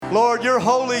Lord, your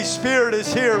Holy Spirit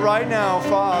is here right now,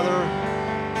 Father.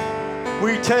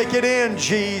 We take it in,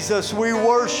 Jesus. We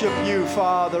worship you,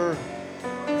 Father.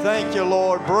 Thank you,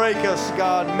 Lord. Break us,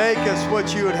 God. Make us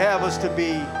what you would have us to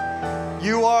be.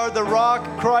 You are the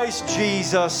rock, Christ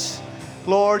Jesus.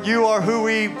 Lord, you are who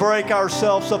we break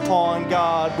ourselves upon,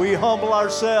 God. We humble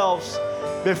ourselves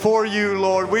before you,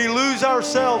 Lord. We lose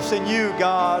ourselves in you,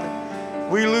 God.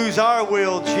 We lose our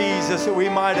will, Jesus, that we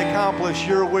might accomplish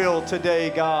your will today,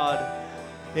 God.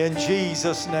 In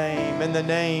Jesus' name, in the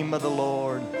name of the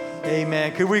Lord.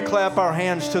 Amen. Could we clap our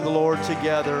hands to the Lord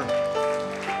together?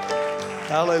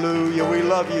 Hallelujah. We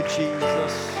love you,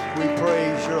 Jesus. We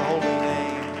praise your holy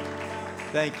name.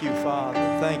 Thank you, Father.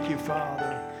 Thank you,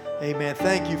 Father. Amen.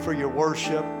 Thank you for your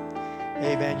worship.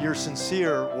 Amen. Your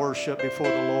sincere worship before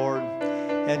the Lord.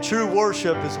 And true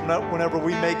worship is whenever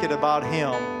we make it about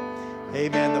Him.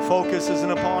 Amen. The focus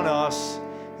isn't upon us,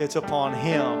 it's upon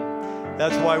Him.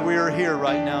 That's why we are here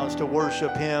right now, is to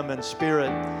worship Him in spirit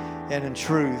and in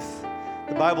truth.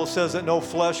 The Bible says that no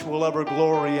flesh will ever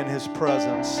glory in His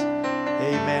presence.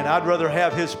 Amen. I'd rather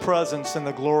have His presence than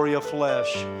the glory of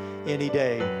flesh any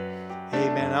day.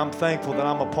 Amen. I'm thankful that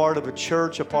I'm a part of a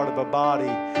church, a part of a body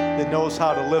that knows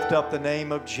how to lift up the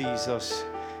name of Jesus.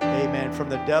 Amen. From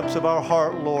the depths of our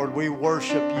heart, Lord, we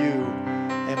worship you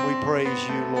and we praise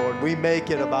you, Lord. We make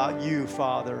it about you,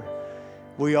 Father.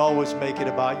 We always make it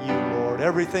about you, Lord.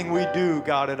 Everything we do,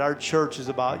 God, at our church is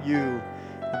about you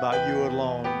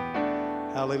alone.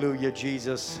 Hallelujah,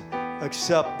 Jesus.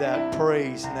 Accept that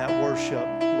praise and that worship,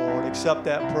 Lord. Accept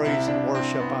that praise and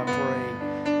worship, I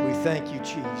pray. We thank you,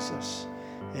 Jesus.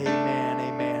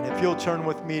 Amen, amen. If you'll turn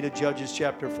with me to Judges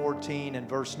chapter 14 and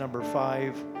verse number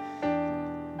 5.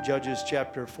 Judges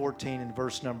chapter 14 and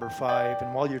verse number 5.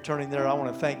 And while you're turning there, I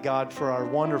want to thank God for our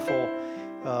wonderful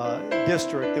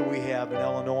district that we have in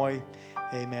Illinois.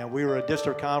 Amen. We were at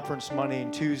district conference Monday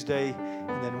and Tuesday,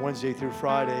 and then Wednesday through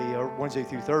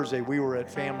Thursday, we were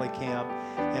at family camp.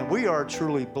 And we are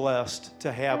truly blessed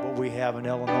to have what we have in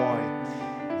Illinois.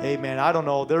 Amen. I don't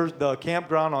know, there's the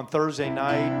campground on Thursday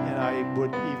night, and I would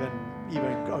even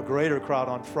a greater crowd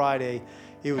on Friday.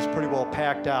 It was pretty well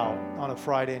packed out on a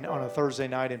Thursday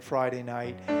night and Friday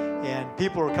night. And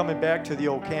people are coming back to the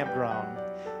old campground.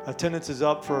 Attendance is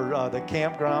up for the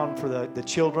campground for the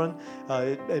children.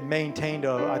 It maintained,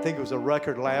 I think it was a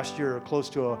record last year, or close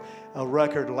to a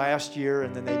record last year,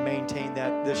 and then they maintained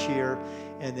that this year.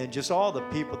 And then just all the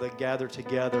people that gather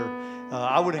together.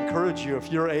 I would encourage you, if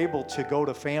you're able to go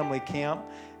to family camp,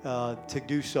 to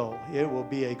do so. It will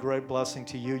be a great blessing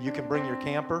to you. You can bring your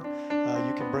camper,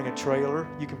 you can bring a trailer,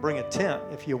 you can bring a tent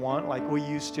if you want, like we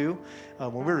used to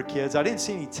when we were kids. I didn't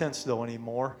see any tents though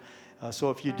anymore.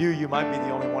 So if you do, you might be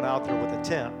the only one out there with a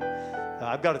tent.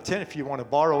 I've got a tent if you want to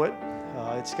borrow it.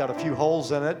 It's got a few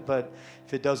holes in it, but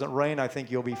if it doesn't rain, I think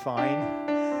you'll be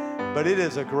fine. But it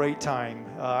is a great time.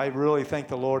 I really thank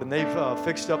the Lord. And they've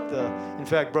fixed up in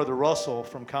fact, Brother Russell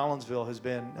from Collinsville has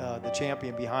been the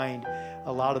champion behind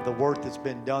a lot of the work that's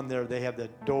been done there. They have the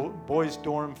boys'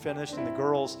 dorm finished and the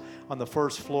girls on the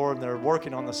first floor, and they're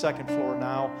working on the second floor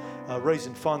now,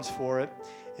 raising funds for it.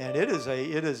 And it is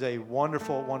a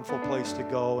wonderful, wonderful place to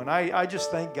go. And I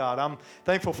just thank God. I'm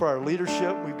thankful for our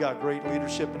leadership. We've got great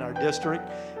leadership in our district.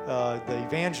 The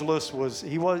evangelist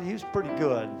he was pretty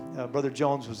good. Brother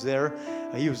Jones was there.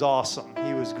 He was awesome.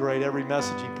 He was great. Every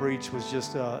message he preached was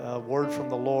just a word from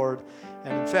the Lord.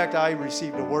 And in fact, I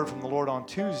received a word from the Lord on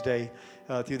Tuesday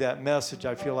through that message.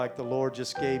 I feel like the Lord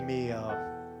just gave me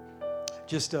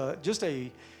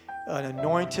an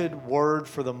anointed word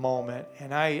for the moment,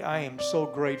 and I am so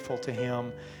grateful to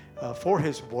Him for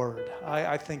His word.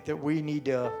 I think that we need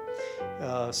to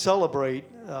celebrate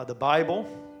the Bible,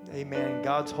 amen,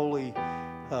 God's holy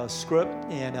script,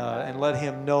 and let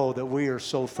Him know that we are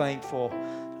so thankful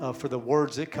for the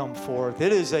words that come forth.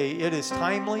 It is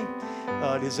timely,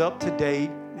 it is up to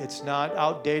date, it's not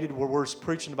outdated where we're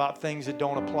preaching about things that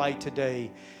don't apply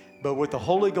today. But with the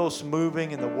Holy Ghost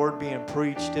moving and the Word being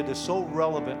preached, it is so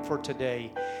relevant for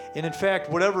today. And in fact,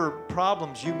 whatever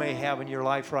problems you may have in your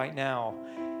life right now,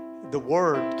 the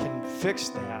Word can fix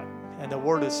that. And the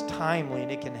Word is timely,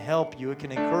 and it can help you. It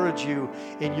can encourage you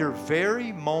in your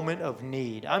very moment of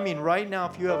need. I mean, right now,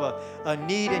 if you have a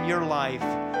need in your life,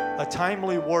 a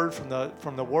timely word from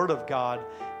the Word of God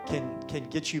can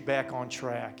get you back on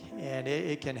track, and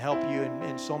it can help you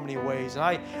in so many ways. And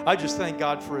I just thank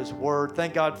God for His Word.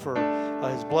 Thank God for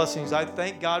His blessings. I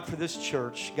thank God for this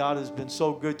church. God has been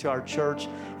so good to our church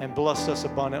and blessed us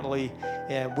abundantly,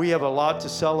 and we have a lot to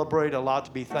celebrate, a lot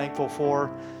to be thankful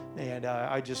for, and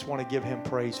I just want to give Him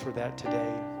praise for that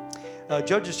today.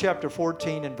 Judges chapter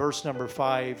 14 and verse number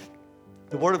 5.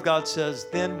 The Word of God says,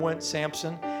 Then went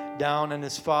Samson down and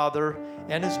his father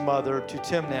and his mother to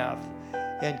Timnath,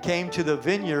 and came to the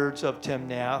vineyards of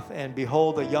Timnath, and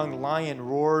behold, a young lion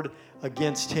roared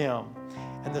against him.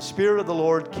 And the Spirit of the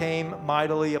Lord came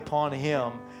mightily upon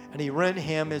him, and he rent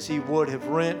him as he would have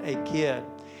rent a kid.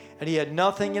 And he had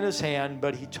nothing in his hand,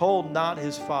 but he told not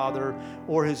his father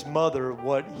or his mother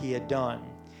what he had done.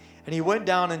 And he went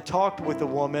down and talked with the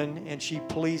woman, and she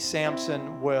pleased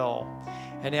Samson well.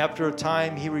 And after a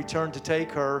time he returned to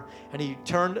take her, and he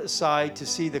turned aside to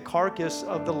see the carcass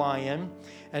of the lion.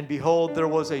 And behold, there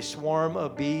was a swarm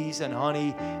of bees and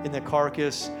honey in the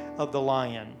carcass of the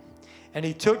lion. And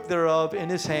he took thereof in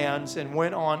his hands, and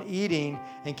went on eating,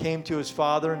 and came to his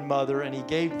father and mother, and he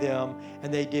gave them,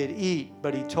 and they did eat.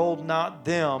 But he told not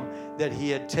them that he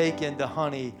had taken the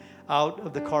honey out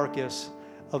of the carcass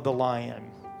of the lion.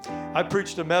 I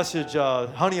preached a message,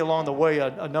 Honey Along the Way,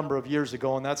 a number of years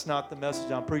ago, and that's not the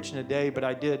message I'm preaching today, but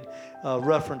I did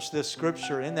reference this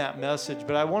scripture in that message.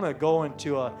 But I want to go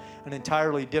into an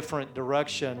entirely different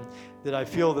direction that I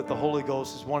feel that the Holy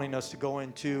Ghost is wanting us to go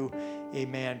into,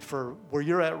 amen, for where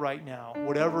you're at right now.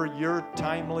 Whatever your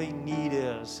timely need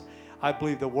is, I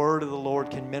believe the word of the Lord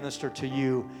can minister to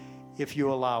you if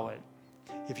you allow it.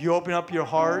 If you open up your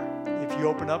heart, if you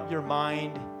open up your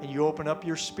mind, and you open up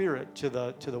your spirit to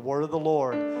the word of the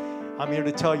Lord, I'm here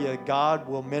to tell you God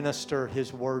will minister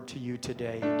his word to you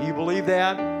today. Do you believe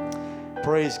that?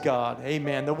 Praise God.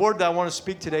 Amen. The word that I want to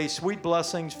speak today, sweet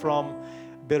blessings from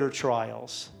bitter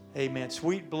trials. Amen.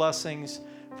 Sweet blessings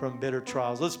from bitter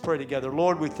trials. Let's pray together.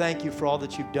 Lord, we thank you for all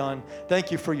that you've done.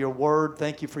 Thank you for your word.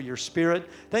 Thank you for your spirit.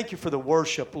 Thank you for the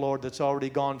worship, Lord, that's already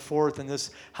gone forth in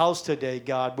this house today,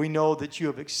 God. We know that you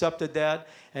have accepted that,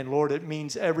 and Lord, it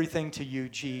means everything to you,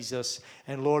 Jesus.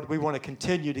 And Lord, we want to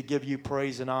continue to give you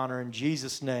praise and honor in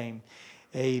Jesus' name.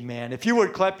 Amen. If you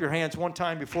would clap your hands one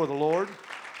time before the Lord.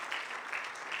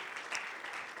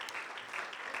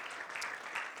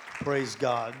 Praise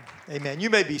God. Amen. You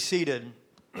may be seated.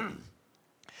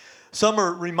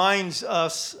 Summer reminds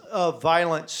us of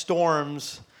violent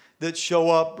storms that show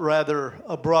up rather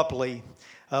abruptly.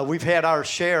 We've had our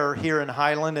share here in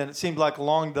Highland, and it seems like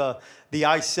along the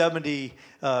I-70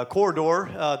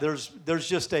 corridor, there's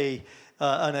just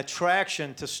an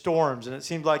attraction to storms, and it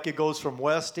seems like it goes from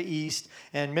west to east,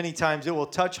 and many times it will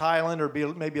touch Highland or be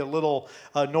maybe a little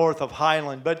north of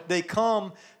Highland, but they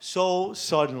come so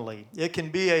suddenly. It can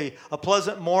be a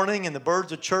pleasant morning, and the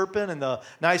birds are chirping, and the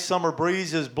nice summer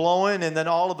breeze is blowing, and then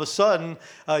all of a sudden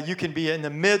you can be in the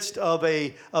midst of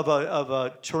a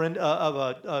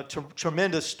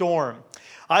tremendous storm.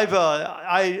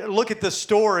 I look at this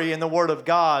story in the Word of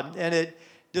God, and it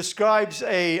describes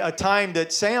a time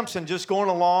that Samson just going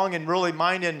along and really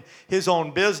minding his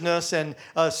own business, and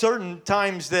certain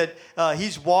times that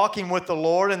he's walking with the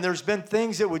Lord, and there's been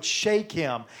things that would shake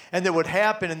him and that would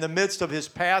happen in the midst of his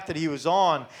path that he was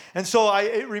on. And so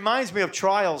it reminds me of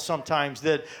trials sometimes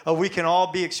that we can all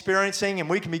be experiencing, and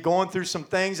we can be going through some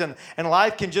things, and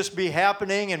life can just be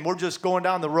happening, and we're just going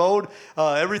down the road,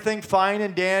 everything fine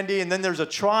and dandy, and then there's a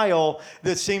trial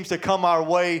that seems to come our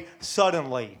way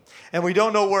suddenly. And we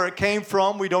don't know where it came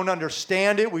from. We don't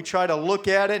understand it. We try to look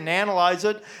at it and analyze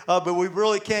it, but we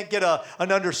really can't get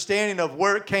an understanding of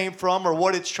where it came from or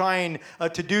what it's trying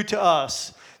to do to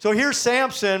us. So here's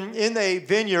Samson in a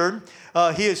vineyard.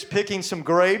 He is picking some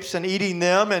grapes and eating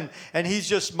them, and he's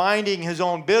just minding his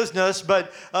own business.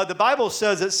 But the Bible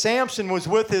says that Samson was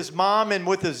with his mom and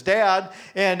with his dad.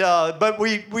 And but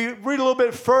we read a little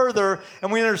bit further,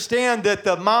 and we understand that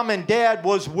the mom and dad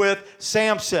was with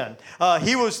Samson.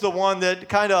 He was the one that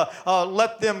kind of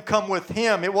let them come with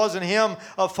him. It wasn't him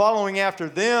following after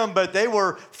them, but they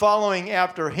were following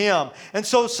after him. And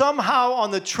so somehow on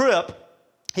the trip,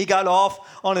 he got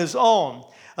off on his own.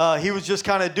 He was just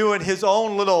kind of doing his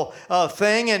own little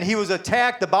thing, and he was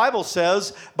attacked, the Bible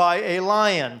says, by a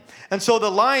lion. And so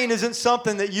the lion isn't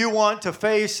something that you want to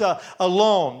face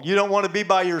alone. You don't want to be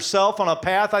by yourself on a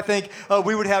path. I think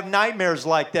we would have nightmares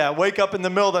like that. Wake up in the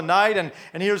middle of the night, and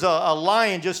here's a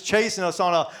lion just chasing us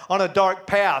on a dark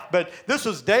path. But this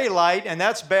was daylight, and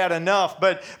that's bad enough.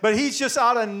 But he's just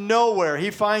out of nowhere. He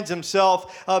finds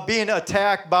himself being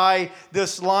attacked by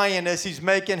this lion as he's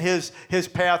making his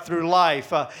path through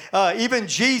life. Even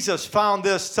Jesus found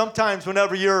this. Sometimes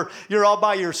whenever you're all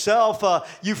by yourself,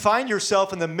 you find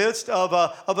yourself in the midst of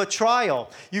a trial.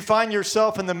 You find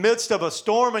yourself in the midst of a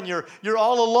storm, and you're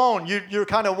all alone. You're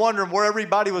kind of wondering where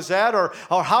everybody was at, or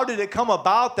how did it come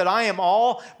about that I am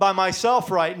all by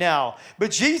myself right now.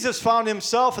 But Jesus found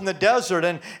himself in the desert,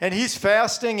 and he's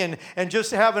fasting and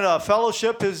just having a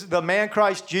fellowship. The man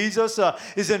Christ Jesus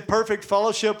is in perfect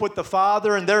fellowship with the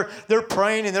Father, and they're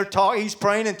praying, and he's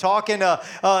praying and talking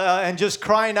and just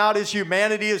crying out. His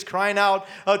humanity is crying out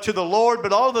to the Lord.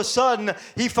 But all of a sudden,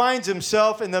 he finds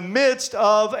himself in the midst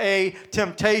of a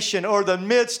temptation, or the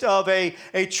midst of a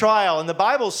trial. And the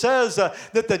Bible says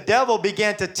that the devil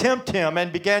began to tempt him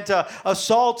and began to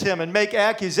assault him and make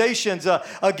accusations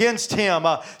against him.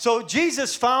 So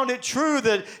Jesus found it true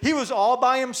that he was all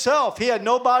by himself. He had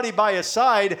nobody by his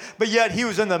side, but yet he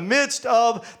was in the midst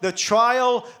of the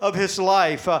trial of his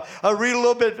life. I read a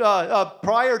little bit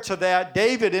prior to that,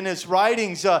 David in his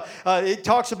writings, it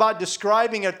talks about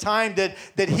describing a time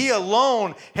that he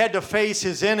alone had to face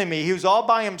his enemy. He was all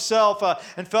by himself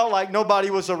and felt like nobody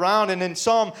was around. And in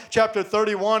Psalm chapter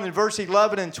 31 and verse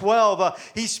 11 and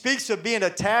 12, he speaks of being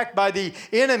attacked by the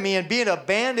enemy and being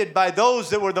abandoned by those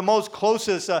that were the most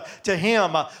closest to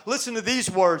him. Listen to these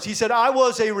words. He said, I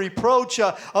was a reproach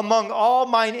among all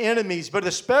mine enemies, but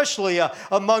especially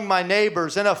among my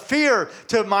neighbors, and a fear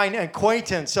to mine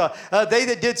acquaintance. They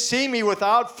that did see me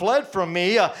without fled from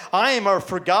me. I am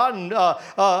forgotten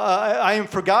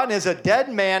as a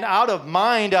dead man out of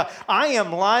mind. I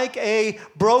am like a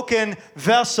broken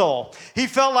vessel. He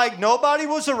felt like nobody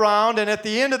was around, and at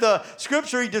the end of the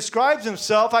scripture, he describes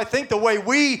himself, I think the way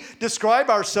we describe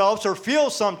ourselves or feel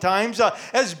sometimes,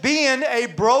 as being a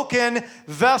broken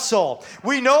vessel.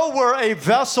 We know we're a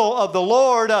vessel of the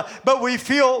Lord, but we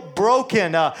feel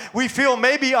broken. We feel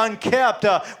maybe unkept.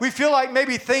 We feel like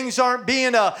maybe things aren't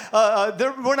being,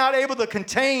 we're not able to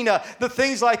contain the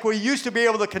things like we used to be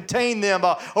able to contain them,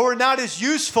 or we're not as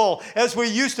useful as we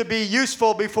used to be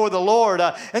useful before the Lord.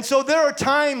 And so there are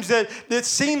times that it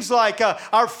seems like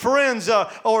our friends,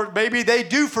 or maybe they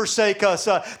do forsake us.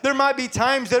 There might be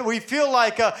times that we feel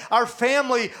like our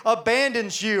family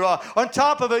abandons you. On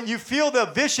top of it, you feel the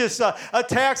vicious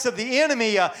attacks of the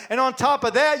enemy. And on top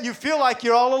of that, you feel like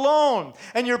you're all alone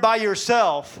and you're by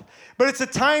yourself. But it's the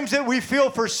times that we feel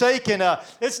forsaken.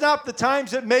 It's not the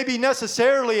times that maybe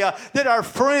necessarily that our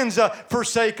friends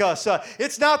forsake us.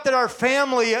 It's not that our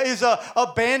family is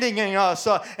abandoning us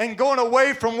and going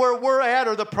away from where we're at,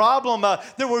 or the problem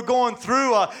that we're going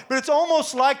through. But it's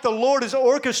almost like the Lord is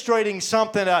orchestrating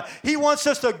something. He wants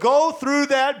us to go through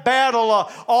that battle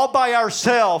all by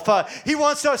ourselves. He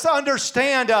wants us to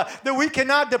understand that we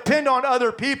cannot depend on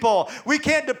other people. We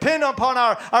can't depend upon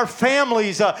our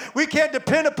families. We can't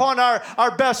depend upon our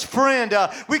best friend.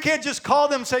 We can't just call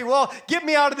them and say, well, get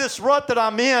me out of this rut that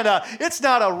I'm in. It's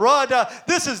not a rut.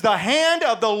 This is the hand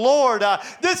of the Lord.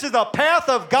 This is the path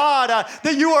of God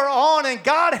that you are on, and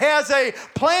God has a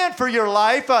plan for your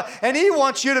life, and He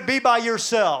wants you to be by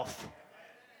yourself.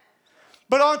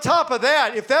 But on top of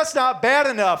that, if that's not bad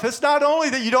enough, it's not only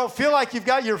that you don't feel like you've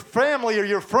got your family or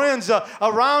your friends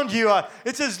around you,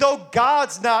 it's as though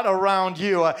God's not around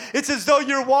you. It's as though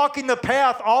you're walking the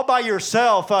path all by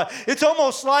yourself. It's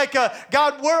almost like,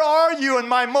 God, where are you in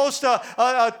my most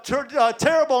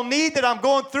terrible need that I'm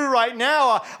going through right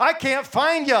now? I can't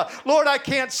find you. Lord, I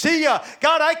can't see you.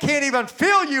 God, I can't even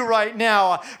feel you right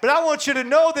now. But I want you to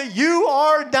know that you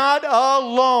are not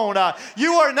alone.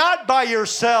 You are not by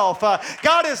yourself.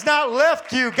 God has not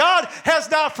left you. God has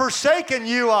not forsaken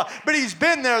you, but He's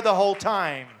been there the whole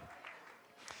time.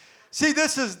 See,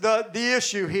 this is the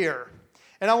issue here.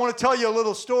 And I want to tell you a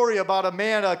little story about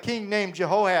a king named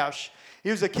Jehoash.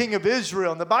 He was a king of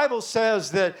Israel. And the Bible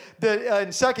says that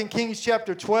in 2 Kings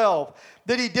chapter 12,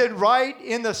 that he did right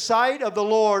in the sight of the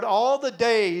Lord all the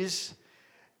days,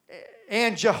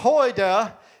 and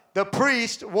Jehoiada, the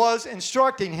priest, was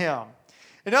instructing him.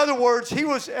 In other words,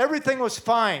 everything was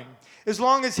fine. As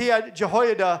long as he had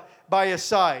Jehoiada by his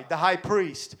side, the high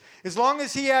priest. As long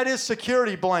as he had his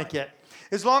security blanket.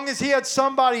 As long as he had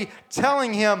somebody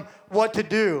telling him what to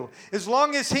do. As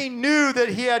long as he knew that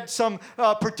he had some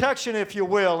protection, if you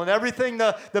will, and everything,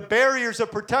 the barriers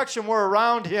of protection were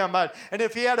around him. And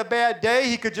if he had a bad day,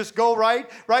 he could just go right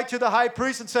to the high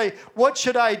priest and say, what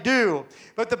should I do?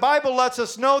 But the Bible lets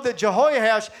us know that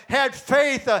Jehoash had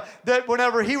faith that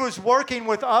whenever he was working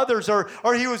with others, or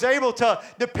he was able to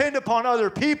depend upon other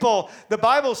people, the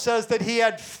Bible says that he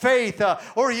had faith,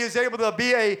 or he was able to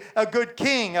be a good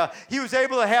king. He was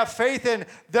able to have faith in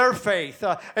their faith.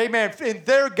 Amen. amen, in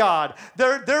their God,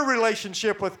 their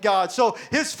relationship with God. So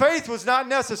his faith was not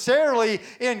necessarily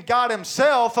in God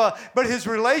himself, but his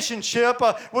relationship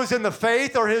was in the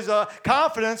faith, or his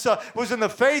confidence was in the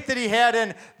faith that he had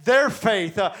in their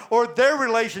faith or their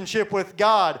relationship with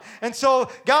God. And so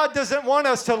God doesn't want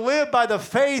us to live by the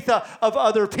faith of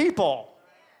other people.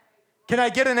 Can I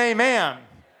get an amen?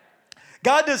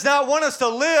 God does not want us to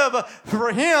live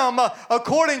for him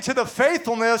according to the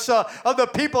faithfulness of the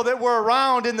people that were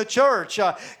around in the church.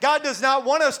 God does not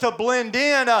want us to blend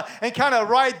in and kind of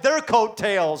ride their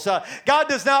coattails. God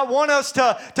does not want us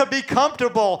to be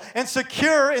comfortable and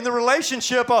secure in the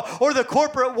relationship or the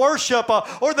corporate worship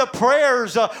or the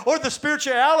prayers or the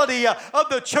spirituality of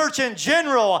the church in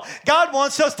general. God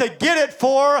wants us to get it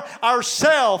for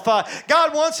ourselves.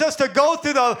 God wants us to go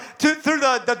through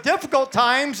the difficult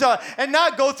times and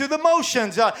not go through the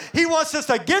motions. He wants us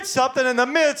to get something in the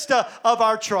midst of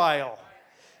our trial.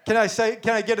 Can I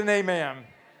get an amen?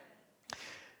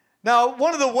 Now,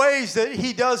 one of the ways that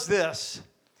he does this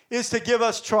is to give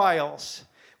us trials,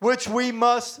 which we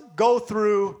must go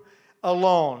through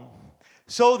alone,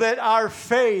 so that our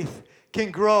faith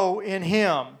can grow in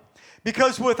him.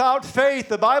 Because without faith,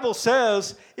 the Bible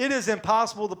says, it is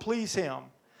impossible to please him.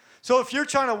 So if you're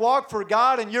trying to walk for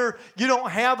God and you don't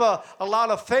have a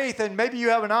lot of faith, and maybe you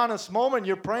have an honest moment,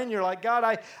 you're praying, you're like, God,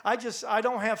 I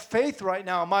don't have faith right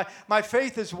now. My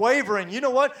faith is wavering. You know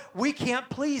what? We can't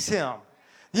please him.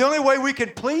 The only way we can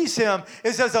please him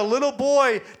is as a little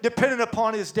boy dependent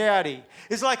upon his daddy.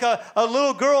 It's like a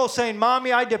little girl saying,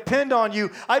 Mommy, I depend on you.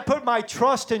 I put my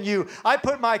trust in you. I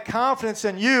put my confidence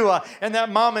in you. And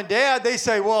that mom and dad, they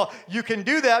say, well, you can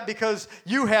do that because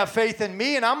you have faith in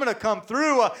me, and I'm going to come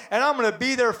through, and I'm going to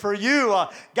be there for you.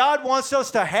 God wants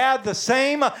us to have the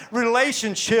same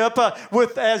relationship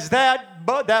as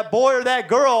that boy or that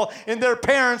girl and their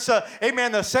parents,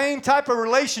 amen, the same type of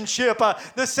relationship,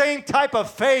 the same type of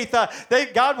faith.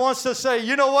 God wants to say,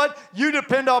 you know what? You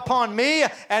depend upon me,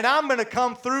 and I'm going to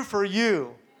come through for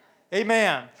you.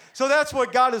 Amen. So that's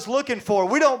what God is looking for.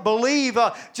 We don't believe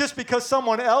just because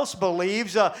someone else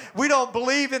believes. We don't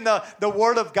believe in the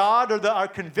Word of God or our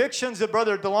convictions that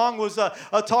Brother DeLong was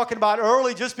talking about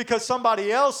early just because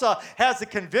somebody else has a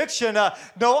conviction.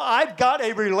 No, I've got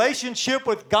a relationship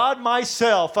with God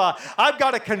myself. I've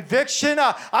got a conviction.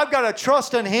 I've got a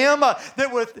trust in him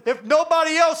if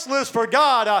nobody else lives for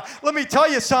God, let me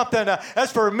tell you something.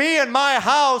 As for me and my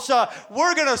house,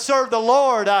 we're going to serve the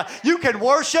Lord. You can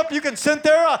worship. You can sit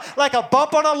there like a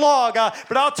bump on a log.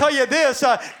 But I'll tell you this,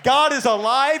 God is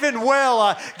alive and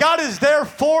well. God is there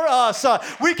for us.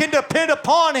 We can depend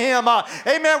upon him.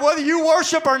 Amen. Whether you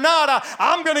worship or not,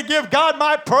 I'm going to give God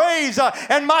my praise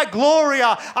and my glory.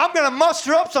 I'm going to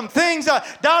muster up some things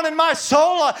down in my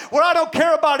soul where I don't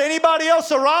care about anybody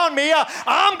else around me.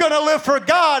 I'm going to live for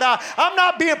God. I'm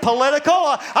not being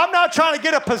political. I'm not trying to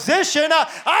get a position.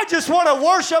 I just want to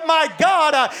worship my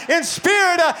God in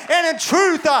spirit and in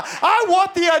truth. I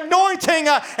want the anointing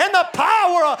and the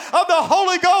power of the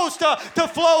Holy Ghost to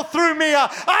flow through me.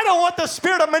 I don't want the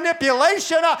spirit of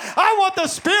manipulation. I want the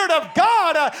Spirit of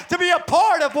God to be a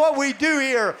part of what we do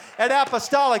here at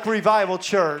Apostolic Revival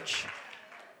Church.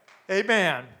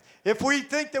 Amen. If we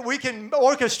think that we can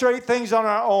orchestrate things on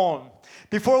our own,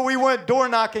 before we went door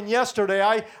knocking yesterday,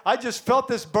 I just felt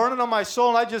this burning on my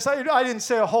soul, and I didn't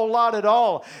say a whole lot at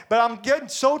all. But I'm getting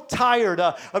so tired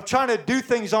of trying to do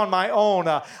things on my own.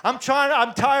 I'm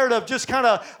tired of just kind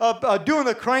of doing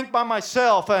the crank by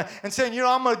myself and saying,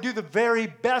 I'm going to do the very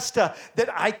best that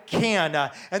I can,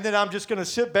 and then I'm just going to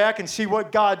sit back and see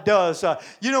what God does.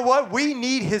 You know what? We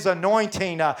need his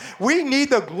anointing. We need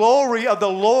the glory of the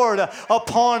Lord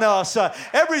upon us.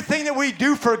 Everything that we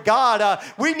do for God,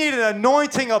 we need an anointing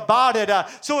about it,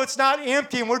 so it's not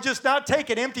empty, and we're just not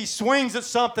taking empty swings at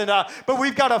something, but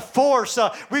we've got a force,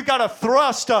 we've got a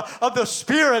thrust of the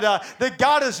Spirit that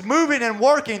God is moving and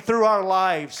working through our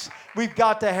lives. We've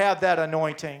got to have that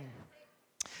anointing.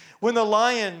 When the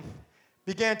lion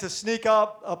began to sneak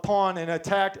up upon and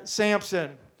attack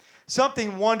Samson,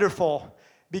 something wonderful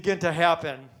began to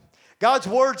happen. God's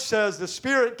word says the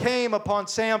Spirit came upon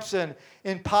Samson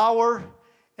in power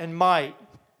and might.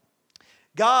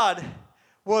 God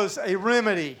was a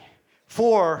remedy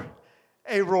for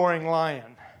a roaring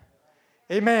lion.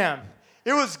 Amen.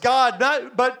 It was God,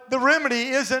 but the remedy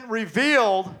isn't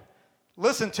revealed,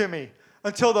 listen to me,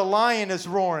 until the lion is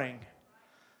roaring.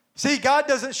 See, God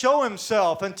doesn't show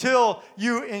himself until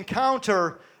you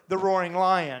encounter the roaring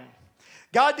lion.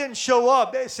 God didn't show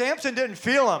up. Samson didn't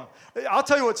feel him. I'll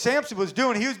tell you what Samson was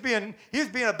doing. He was being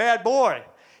a bad boy.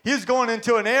 He was going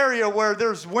into an area where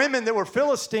there's women that were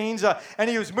Philistines, and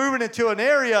he was moving into an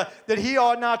area that he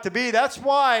ought not to be. That's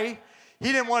why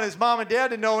he didn't want his mom and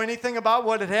dad to know anything about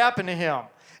what had happened to him.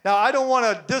 Now, I don't want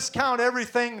to discount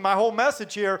everything, my whole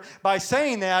message here, by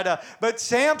saying that, but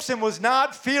Samson was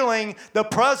not feeling the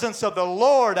presence of the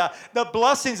Lord. The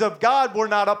blessings of God were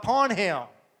not upon him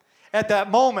at that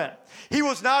moment. He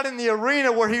was not in the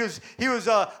arena where he was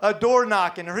a door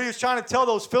knocking, or he was trying to tell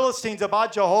those Philistines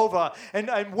about Jehovah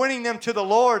and winning them to the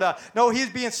Lord. No,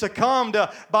 he's being succumbed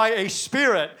by a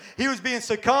spirit. He was being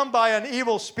succumbed by an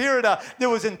evil spirit that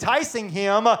was enticing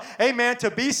him, amen, to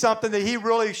be something that he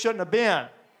really shouldn't have been.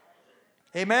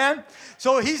 Amen?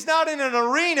 So he's not in an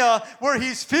arena where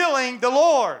he's feeling the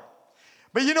Lord.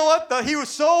 But you know what?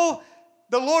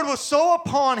 The Lord was so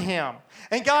upon him.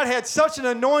 And God had such an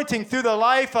anointing through the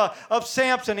life of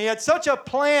Samson. He had such a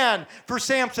plan for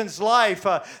Samson's life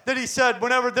that he said,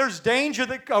 whenever there's danger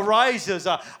that arises,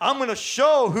 I'm going to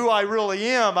show who I really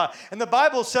am. And the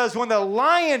Bible says when the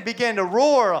lion began to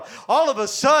roar, all of a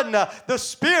sudden the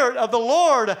Spirit of the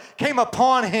Lord came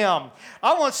upon him.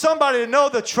 I want somebody to know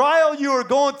the trial you are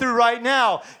going through right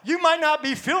now, you might not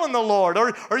be feeling the Lord,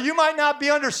 or you might not be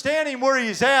understanding where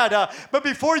He's at. But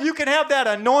before you can have that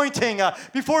anointing,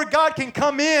 before God can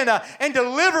come in and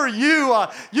deliver you,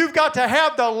 you've got to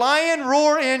have the lion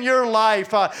roar in your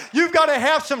life. You've got to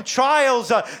have some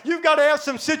trials. You've got to have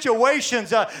some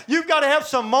situations. You've got to have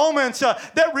some moments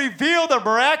that reveal the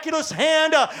miraculous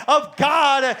hand of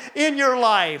God in your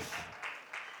life.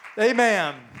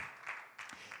 Amen.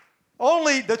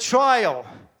 Only the trial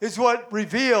is what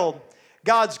revealed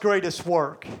God's greatest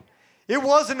work. It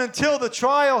wasn't until the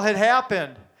trial had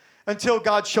happened until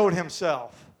God showed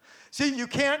Himself. See, you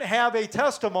can't have a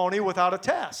testimony without a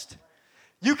test.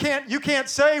 You can't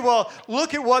say, well,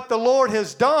 look at what the Lord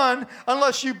has done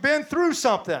unless you've been through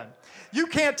something. You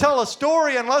can't tell a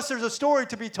story unless there's a story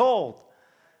to be told.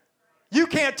 You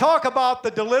can't talk about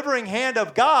the delivering hand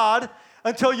of God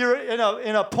until you're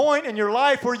in a point in your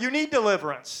life where you need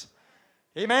deliverance.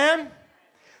 Amen?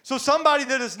 So somebody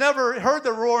that has never heard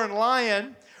the roaring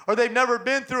lion, or they've never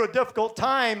been through a difficult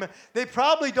time, they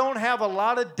probably don't have a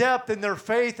lot of depth in their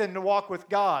faith and to walk with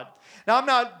God. Now, I'm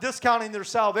not discounting their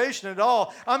salvation at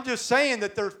all. I'm just saying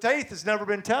that their faith has never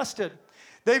been tested.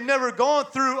 They've never gone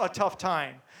through a tough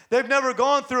time. They've never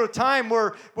gone through a time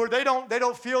where they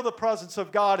don't feel the presence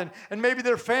of God, and maybe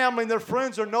their family and their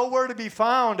friends are nowhere to be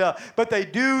found, but they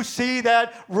do see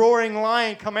that roaring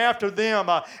lion come after them,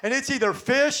 and it's either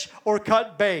fish or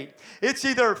cut bait. It's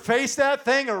either face that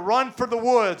thing or run for the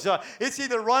woods. It's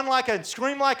either run like and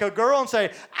scream like a girl and say,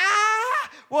 ah!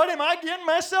 What am I getting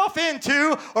myself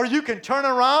into? Or you can turn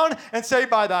around and say,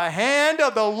 by the hand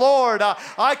of the Lord,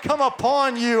 I come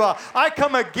upon you. I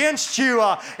come against you.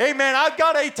 Amen. I've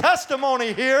got a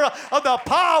testimony here of the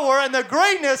power and the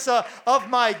greatness of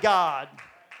my God.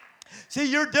 See,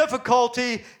 your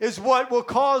difficulty is what will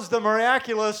cause the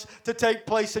miraculous to take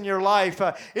place in your life.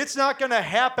 It's not going to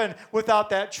happen without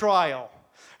that trial.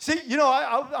 See,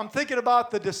 I'm thinking about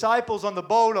the disciples on the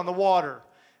boat on the water.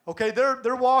 Okay,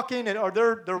 they're walking,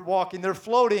 they're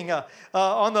floating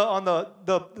on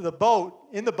the boat,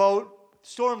 in the boat,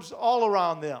 storms all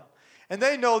around them. And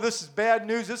they know this is bad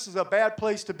news, this is a bad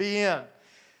place to be in.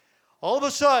 All of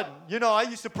a sudden, I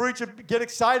used to preach and get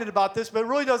excited about this, but it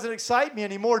really doesn't excite me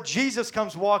anymore. Jesus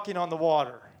comes walking on the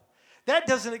water. That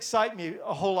doesn't excite me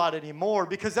a whole lot anymore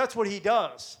because that's what He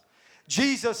does.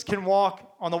 Jesus can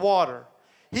walk on the water.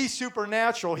 He's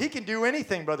supernatural. He can do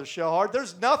anything, Brother Shellhard.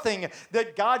 There's nothing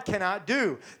that God cannot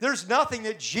do. There's nothing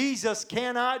that Jesus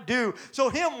cannot do. So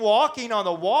Him walking on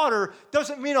the water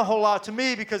doesn't mean a whole lot to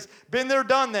me because been there,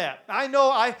 done that. I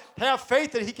know I have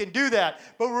faith that He can do that.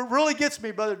 But what really gets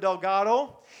me, Brother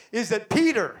Delgado, is that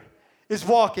Peter is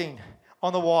walking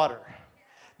on the water.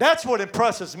 That's what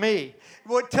impresses me.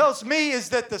 What tells me is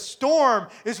that the storm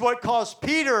is what caused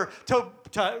Peter to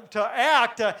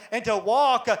act and to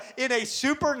walk in a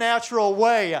supernatural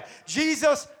way.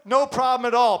 Jesus, no problem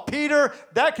at all. Peter,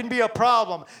 that can be a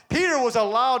problem. Peter was a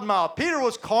loudmouth. Peter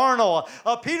was carnal.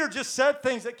 Peter just said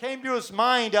things that came to his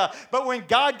mind. But when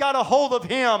God got a hold of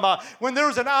him, when there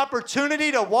was an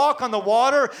opportunity to walk on the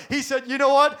water, he said, you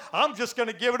know what? I'm just going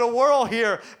to give it a whirl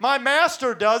here. My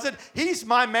master does it. He's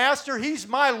my master. He's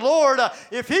my Lord.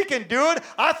 If He can do it,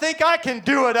 I think I can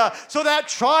do it. So that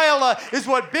trial is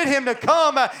what bid him to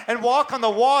come and walk on the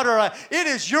water. It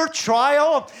is your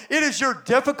trial. It is your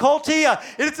difficulty.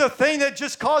 It's a thing that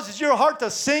just causes your heart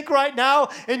to sink right now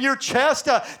in your chest,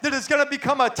 that is going to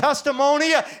become a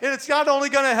testimony, and it's not only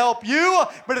going to help you,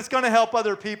 but it's going to help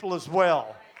other people as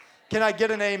well. Can I get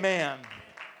an amen?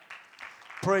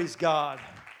 Praise God.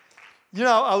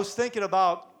 I was thinking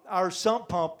about our sump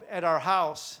pump at our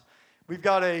house, we've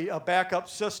got a backup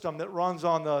system that runs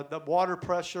on the water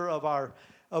pressure of our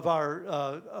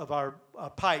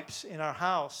pipes in our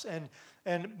house.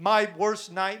 And my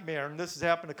worst nightmare, and this has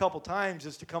happened a couple times,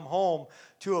 is to come home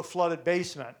to a flooded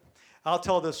basement. I'll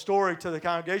tell this story to the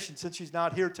congregation since she's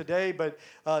not here today, but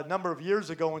a number of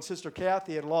years ago when Sister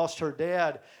Kathy had lost her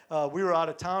dad, we were out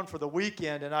of town for the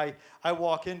weekend, and I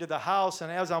walk into the house,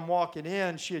 and as I'm walking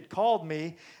in, she had called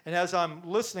me, and as I'm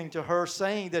listening to her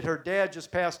saying that her dad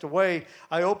just passed away,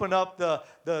 I open up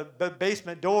the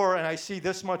basement door, and I see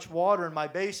this much water in my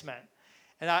basement.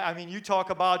 And I mean, you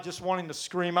talk about just wanting to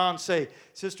scream out and say,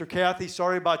 Sister Kathy,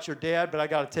 sorry about your dad, but I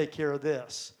got to take care of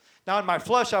this. Now, in my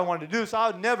flesh, I wanted to do this. I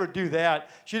would never do that.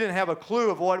 She didn't have a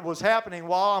clue of what was happening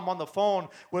while I'm on the phone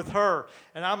with her.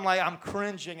 And I'm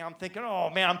cringing. I'm thinking, oh,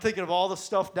 man, I'm thinking of all the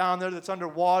stuff down there that's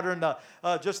underwater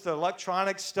and just the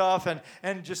electronic stuff.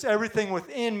 And just everything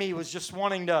within me was just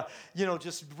wanting to,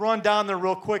 just run down there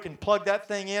real quick and plug that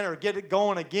thing in or get it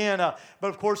going again. But,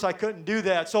 of course, I couldn't do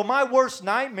that. So my worst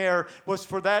nightmare was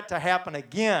for that to happen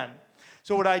again.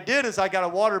 So what I did is I got a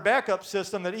water backup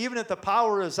system that even if the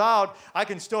power is out, I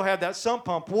can still have that sump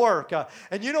pump work.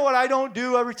 And you know what I don't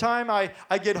do every time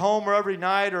I get home or every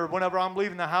night or whenever I'm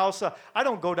leaving the house? I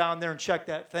don't go down there and check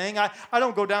that thing. I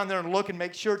don't go down there and look and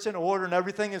make sure it's in order and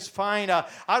everything is fine.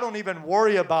 I don't even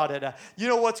worry about it. You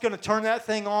know what's going to turn that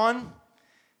thing on?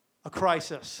 A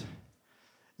crisis.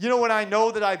 You know when I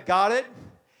know that I've got it?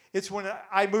 It's when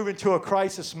I move into a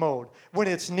crisis mode, when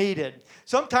it's needed.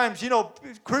 Sometimes,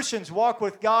 Christians walk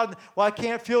with God. Well, I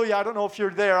can't feel you. I don't know if you're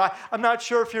there. I'm not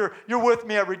sure if you're with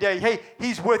me every day. Hey,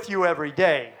 He's with you every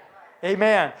day.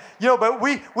 Amen. But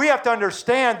we have to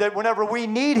understand that whenever we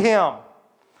need Him,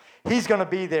 He's going to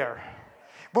be there.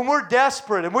 When we're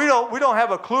desperate and we don't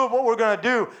have a clue of what we're going to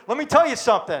do, let me tell you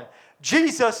something.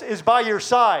 Jesus is by your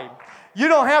side. You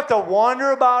don't have to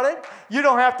wonder about it. You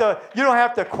don't have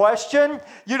to question.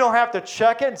 You don't have to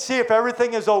check it and see if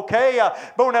everything is okay.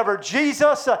 But whenever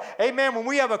Jesus, amen, when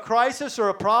we have a crisis or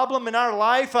a problem in our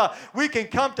life, we can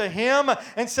come to Him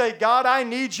and say, God, I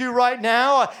need you right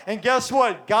now. And guess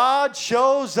what? God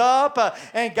shows up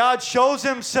and God shows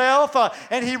Himself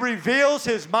and He reveals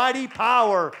His mighty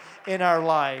power in our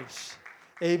lives.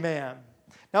 Amen.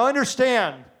 Now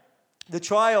understand the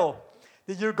trial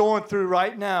that you're going through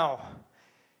right now.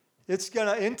 It's going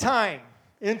to, in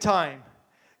time,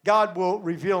 God will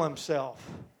reveal Himself.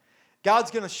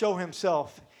 God's going to show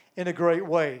Himself in a great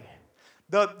way.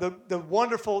 The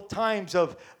wonderful times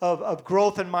of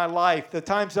growth in my life, the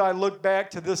times that I look back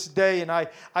to this day, and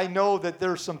I know that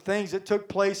there's some things that took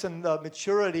place in the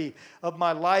maturity of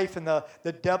my life and the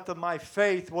depth of my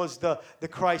faith was the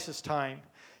crisis time.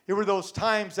 It were those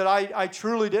times that I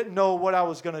truly didn't know what I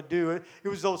was going to do. It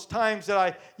was those times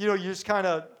that you just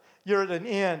you're at an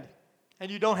end. And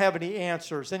you don't have any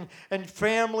answers. And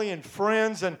family and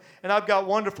friends, and I've got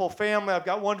wonderful family, I've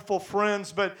got wonderful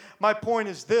friends, but my point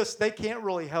is this, they can't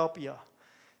really help you.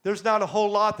 There's not a whole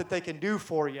lot that they can do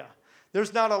for you.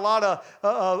 There's not a lot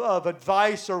of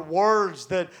advice or words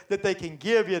that they can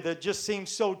give you that just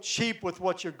seems so cheap with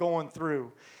what you're going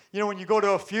through. When you go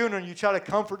to a funeral and you try to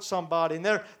comfort somebody and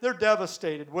they're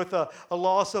devastated with a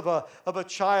loss of a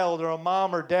child or a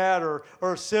mom or dad or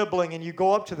a sibling, and you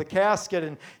go up to the casket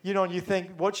and and you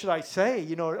think, what should I say?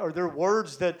 Are there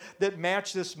words that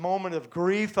match this moment of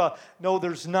grief? No,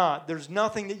 there's not. There's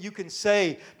nothing that you can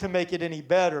say to make it any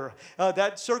better.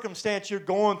 That circumstance you're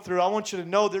going through, I want you to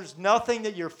know there's nothing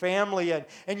that your family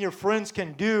and your friends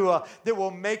can do that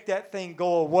will make that thing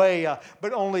go away,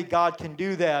 but only God can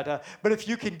do that. But if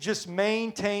you can just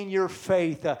maintain your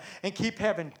faith and keep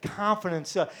having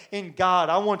confidence in God,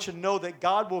 I want you to know that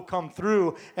God will come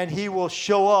through and He will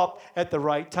show up at the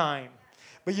right time.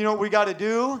 But you know what we got to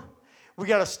do? We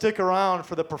got to stick around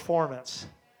for the performance.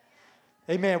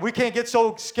 Amen. We can't get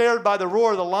so scared by the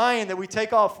roar of the lion that we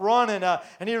take off running,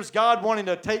 and here's God wanting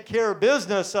to take care of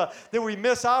business, that we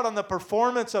miss out on the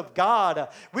performance of God.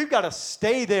 We've got to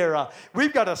stay there.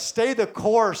 We've got to stay the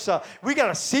course. We got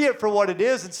to see it for what it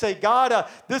is and say, God,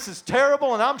 this is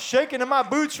terrible, and I'm shaking in my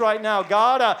boots right now,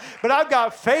 God, but I've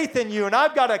got faith in you, and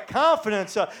I've got a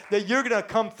confidence that you're going to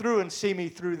come through and see me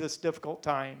through this difficult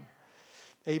time.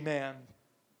 Amen.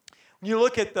 When you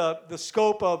look at the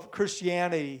scope of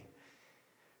Christianity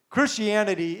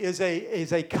is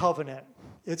a covenant.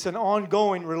 It's an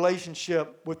ongoing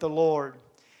relationship with the Lord.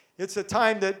 It's a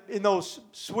time that in those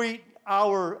sweet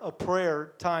hour of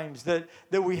prayer times that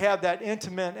we have that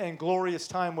intimate and glorious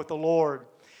time with the Lord.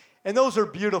 And those are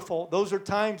beautiful. Those are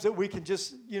times that we can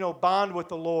just, bond with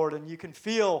the Lord, and you can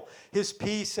feel His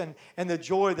peace and the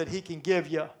joy that He can give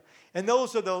you. And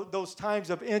those are those times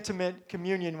of intimate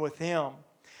communion with Him.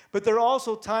 But there are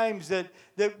also times that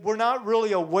we're not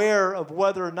really aware of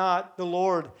whether or not the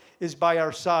Lord is by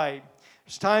our side.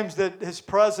 There's times that His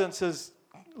presence is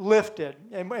lifted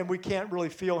and we can't really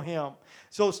feel Him.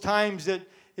 So it's times that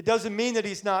it doesn't mean that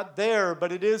He's not there,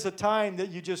 but it is a time that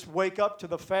you just wake up to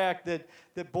the fact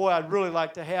that boy, I'd really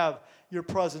like to have your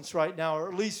presence right now, or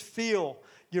at least feel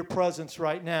your presence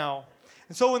right now.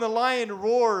 And so when the lion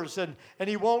roars and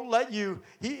he won't let you,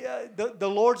 the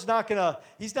Lord's not gonna,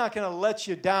 He's not gonna let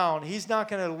you down. He's not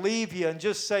gonna leave you and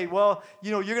just say, well,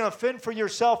 you're gonna fend for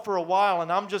yourself for a while, and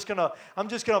I'm just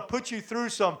gonna put you through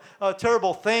some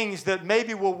terrible things that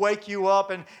maybe will wake you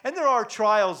up. And there are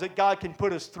trials that God can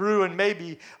put us through and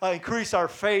maybe increase our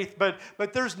faith, but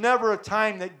there's never a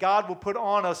time that God will put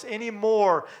on us any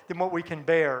more than what we can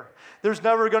bear. There's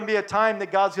never going to be a time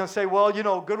that God's going to say, well,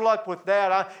 good luck with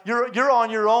that. You're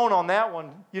on your own on that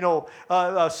one,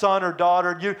 son or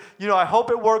daughter. I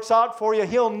hope it works out for you.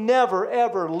 He'll never,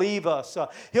 ever leave us.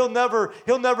 He'll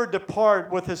never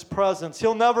depart with His presence.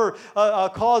 He'll never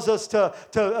cause us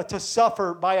to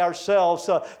suffer by ourselves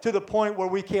to the point where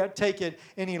we can't take it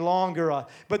any longer.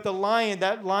 But that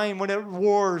lion, when it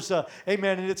roars,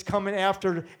 amen, and it's coming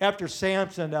after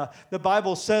Samson, the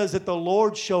Bible says that the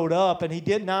Lord showed up and He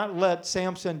did not let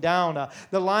Samson down.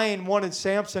 The lion wanted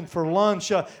Samson for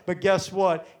lunch, but guess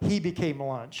what? He became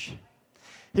lunch.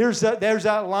 There's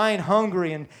that lion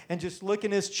hungry and just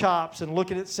licking his chops and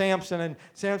looking at Samson. And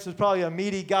Samson's probably a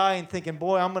meaty guy and thinking,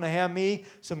 boy, I'm going to have me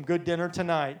some good dinner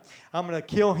tonight. I'm going to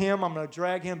kill him. I'm going to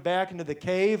drag him back into the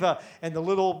cave. And the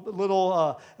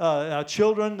little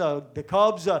children, the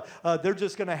cubs, they're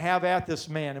just going to have at this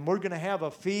man. And we're going to have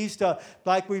a feast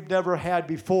like we've never had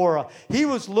before. He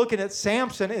was looking at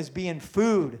Samson as being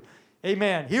food.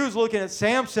 Amen. He was looking at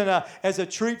Samson as a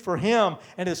treat for him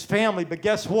and his family. But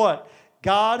guess what?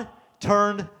 God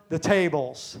turned the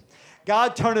tables.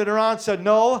 God turned it around and said,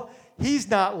 no, he's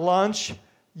not lunch.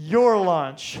 You're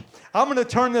lunch. I'm going to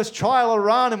turn this trial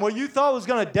around, and what you thought was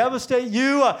going to devastate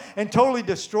you and totally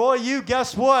destroy you,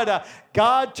 guess what?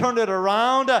 God turned it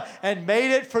around and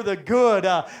made it for the good.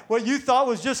 What you thought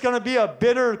was just going to be a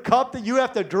bitter cup that you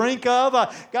have to drink of,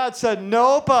 God said,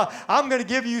 nope, I'm going to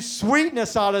give you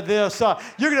sweetness out of this.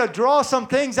 You're going to draw some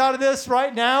things out of this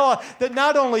right now that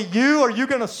not only you, are you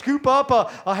going to scoop up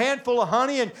a handful of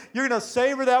honey, and you're going to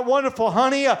savor that wonderful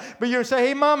honey, but you're going to say,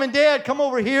 hey, Mom and Dad, come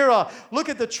over here. Look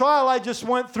at the trial I just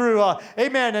went through.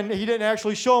 Amen. And he didn't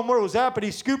actually show him where it was at, but he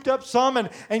scooped up some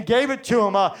and gave it to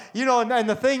him. And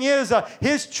the thing is,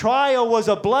 his trial was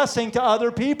a blessing to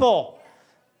other people.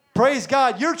 Praise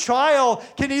God. Your trial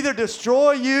can either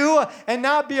destroy you and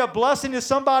not be a blessing to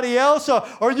somebody else,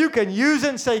 or you can use it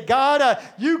and say, God,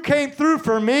 you came through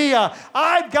for me.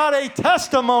 I've got a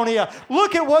testimony.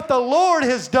 Look at what the Lord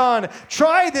has done.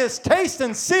 Try this, taste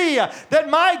and see that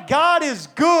my God is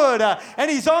good,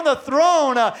 and He's on the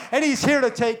throne, and He's here to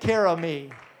take care of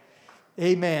me.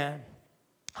 Amen.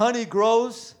 Honey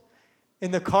grows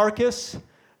in the carcass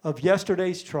of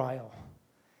yesterday's trial.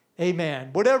 Amen.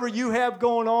 Whatever you have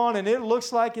going on and it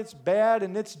looks like it's bad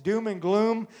and it's doom and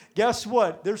gloom, guess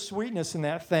what? There's sweetness in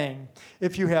that thing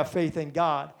if you have faith in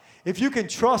God. If you can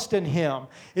trust in Him,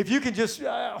 if you can just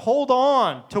hold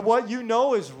on to what you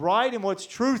know is right and what's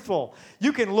truthful,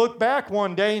 you can look back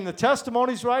one day in the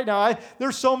testimonies right now.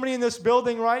 There's so many in this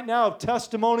building right now of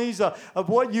testimonies of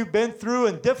what you've been through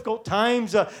and difficult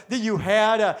times that you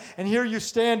had. And here you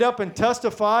stand up and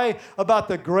testify about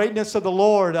the greatness of the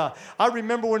Lord. I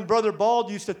remember when Brother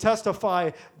Bald used to testify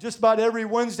just about every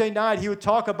Wednesday night. He would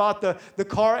talk about the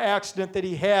car accident that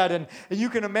he had. And you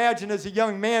can imagine as a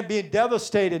young man being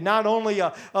devastated, not only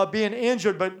being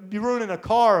injured, but you ruining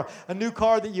a new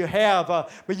car that you have.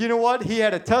 But you know what? He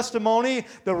had a testimony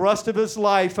the rest of his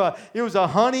life. It was a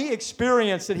honey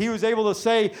experience that he was able to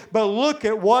say, but look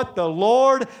at what the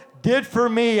Lord did for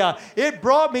me. It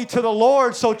brought me to the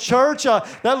Lord. So church,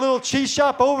 that little cheese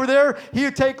shop over there, he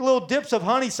would take little dips of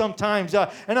honey sometimes.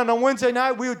 And on a Wednesday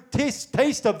night, we would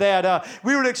taste of that.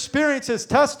 We would experience his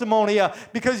testimony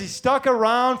because he stuck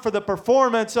around for the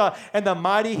performance and the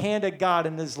mighty hand of God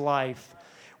in his life.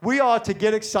 We ought to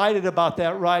get excited about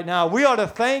that right now. We ought to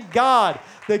thank God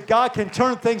that God can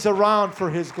turn things around for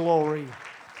His glory.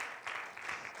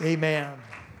 Amen.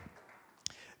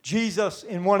 Jesus,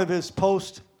 in one of His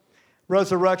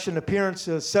post-resurrection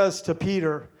appearances, says to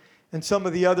Peter and some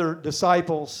of the other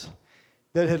disciples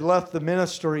that had left the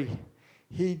ministry,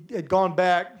 they had gone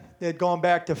back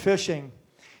to fishing.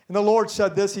 And the Lord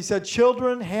said this, He said,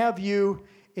 "Children, have you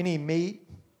any meat?"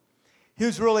 He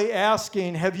was really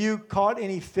asking, have you caught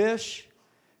any fish?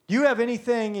 Do you have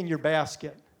anything in your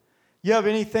basket? You have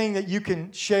anything that you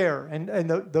can share? And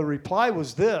the reply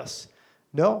was this: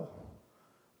 no,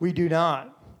 we do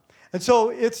not. And so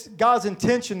it's God's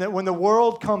intention that when the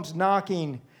world comes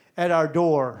knocking at our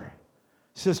door,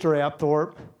 Sister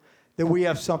Apthorpe, that we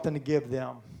have something to give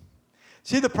them.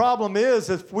 See, the problem is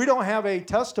if we don't have a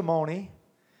testimony,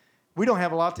 we don't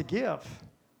have a lot to give.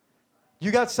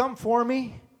 You got something for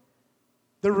me?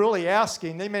 They're really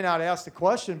asking. They may not ask the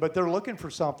question, but they're looking for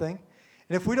something.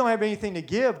 And if we don't have anything to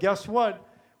give, guess what?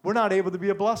 We're not able to be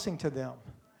a blessing to them.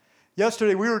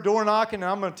 Yesterday, we were door knocking, and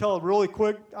I'm going to tell it really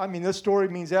quick. I mean, this story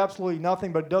means absolutely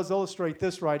nothing, but it does illustrate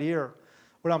this right here,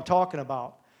 what I'm talking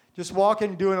about. Just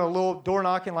walking, doing a little door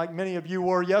knocking like many of you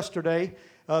were yesterday.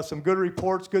 Some good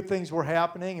reports, good things were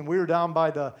happening, and we were down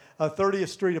by the 30th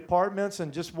Street apartments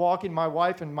and just walking. My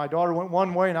wife and my daughter went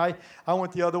one way, and I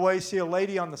went the other way. See a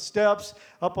lady on the steps,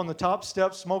 up on the top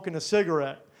steps, smoking a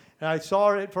cigarette. And I saw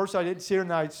her. At first, I didn't see her,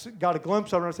 and I got a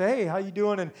glimpse of her. And I said, "Hey, how you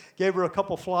doing?" And gave her a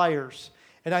couple flyers.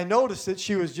 And I noticed that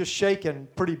she was just shaking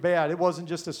pretty bad. It wasn't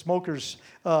just a smoker's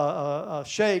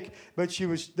shake, but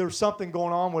there was something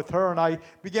going on with her. And I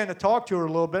began to talk to her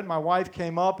a little bit. My wife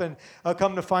came up, and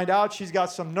come to find out she's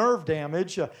got some nerve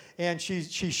damage, and she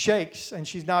shakes, and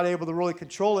she's not able to really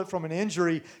control it from an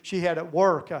injury she had at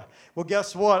work. Well,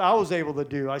 guess what I was able to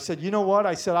do? I said, you know what?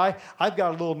 I said, I've got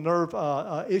a little nerve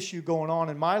issue going on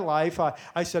in my life.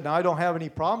 I said, now, I don't have any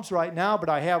problems right now, but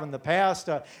I have in the past.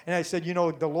 And I said, you know,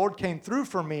 the Lord came through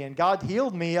for me, and God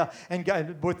healed me, and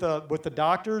God, with the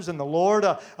doctors and the Lord,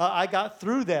 I got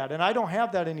through that, and I don't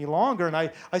have that any longer. And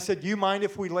I said, do you mind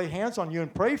if we lay hands on you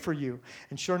and pray for you?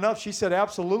 And sure enough, she said,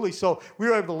 absolutely. So we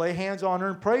were able to lay hands on her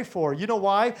and pray for her. You know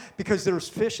why? Because there was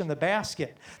fish in the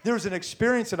basket. There was an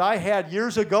experience that I had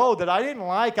years ago that I didn't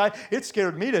like. It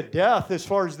scared me to death as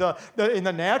far as in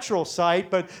the natural sight,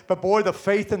 but boy, the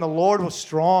faith in the Lord was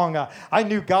strong. I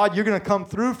knew, God, you're going to come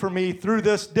through for me through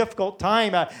this difficult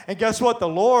time. And guess what? The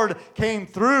Lord came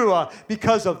through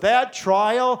because of that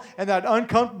trial and that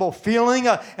uncomfortable feeling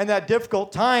and that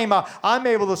difficult time. I'm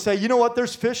able to say, you know what?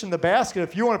 There's fish in the basket.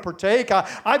 If you want to partake,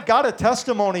 I've got a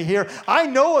testimony here. I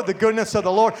know of the goodness of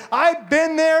the Lord. I've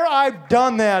been there. I've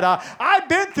done that. I've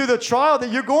been through the trial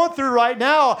that you're going through right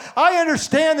now. I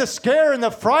understand the scare and the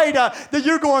fright that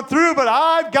you're going through, but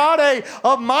I've got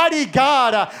a mighty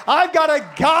God. I've got a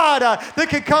God that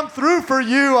can come through for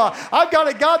you. I've got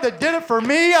a God that did it for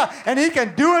me, and He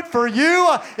can do it for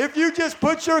you. If you just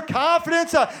put your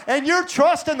confidence and your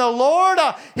trust in the Lord,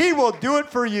 He will do it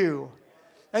for you.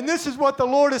 And this is what the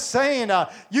Lord is saying.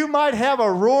 You might have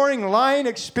a roaring lion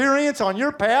experience on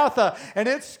your path, and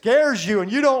it scares you,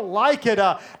 and you don't like it.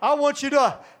 I want you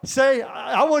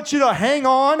to hang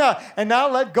on and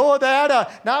not let go of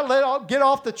that, not get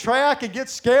off the track and get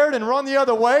scared and run the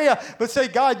other way, but say,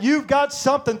 God, you've got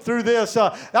something through this.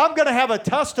 I'm going to have a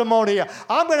testimony.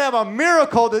 I'm going to have a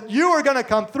miracle that you are going to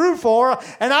come through for,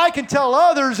 and I can tell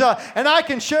others, and I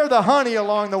can share the honey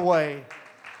along the way.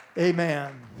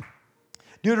 Amen.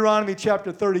 Deuteronomy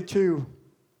chapter 32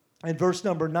 and verse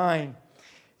number 9.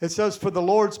 It says, for the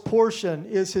Lord's portion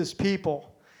is His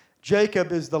people.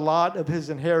 Jacob is the lot of His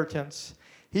inheritance.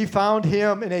 He found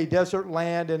him in a desert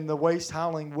land in the waste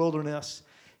howling wilderness.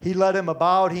 He led him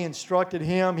about. He instructed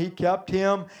him. He kept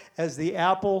him as the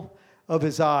apple of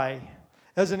His eye.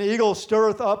 As an eagle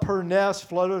stirreth up her nest,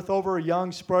 fluttereth over a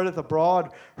young, spreadeth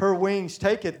abroad her wings,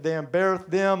 taketh them, beareth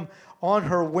them on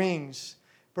her wings.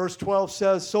 Verse 12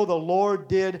 says, so the Lord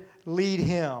did lead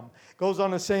him. Goes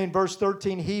on to say in verse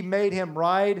 13, He made him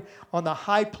ride on the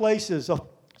high places of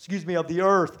the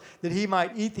earth, that he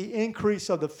might eat the increase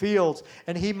of the fields,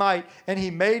 and he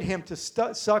made him to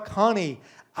suck honey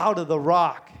out of the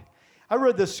rock. I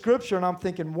read this scripture and I'm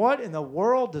thinking, what in the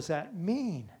world does that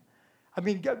mean? I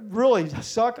mean, really,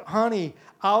 suck honey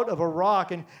out of a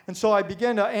rock. And so I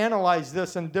began to analyze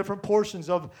this in different portions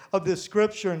of this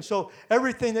scripture. And so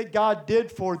everything that God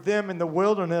did for them in the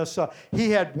wilderness, He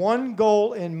had one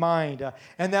goal in mind,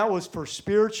 and that was for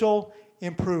spiritual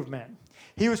improvement.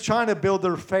 He was trying to build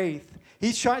their faith.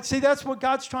 See, that's what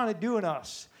God's trying to do in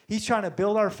us. He's trying to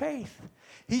build our faith.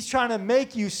 He's trying to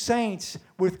make you saints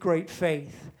with great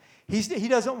faith. He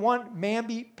doesn't want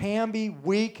mamby-pamby,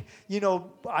 weak. You know,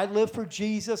 I live for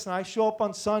Jesus and I show up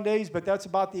on Sundays, but that's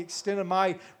about the extent of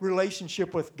my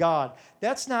relationship with God.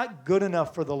 That's not good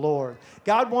enough for the Lord.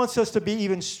 God wants us to be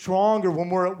even stronger when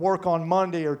we're at work on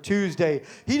Monday or Tuesday.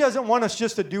 He doesn't want us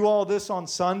just to do all this on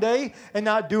Sunday and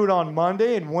not do it on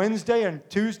Monday and Wednesday and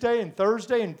Tuesday and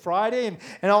Thursday and Friday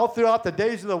and all throughout the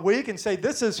days of the week and say,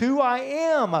 this is who I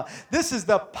am. This is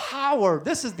the power.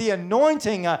 This is the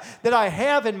anointing that I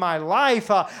have in my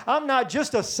life. I'm not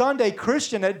just a Sunday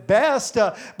Christian at best,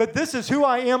 but this is who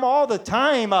I am all the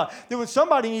time. That when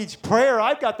somebody needs prayer,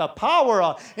 I've got the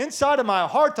power inside of my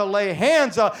heart to lay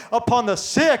hands upon the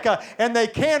sick, and they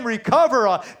can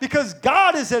recover because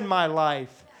God is in my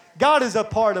life. God is a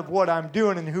part of what I'm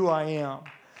doing and who I am.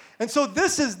 And so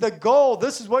this is the goal.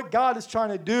 This is what God is trying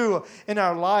to do in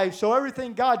our lives. So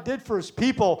everything God did for His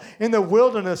people in the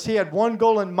wilderness, He had one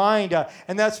goal in mind,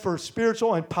 and that's for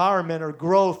spiritual empowerment or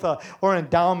growth or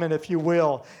endowment, if you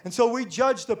will. And so we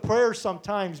judge the prayers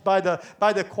sometimes by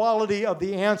the quality of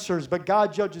the answers, but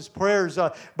God judges prayers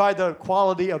by the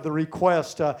quality of the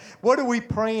request. What are we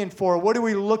praying for? What are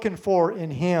we looking for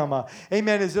in Him?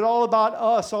 Amen. Is it all about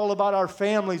us, all about our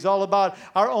families, all about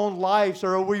our own lives,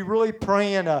 or are we really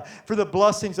praying for the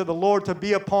blessings of the Lord to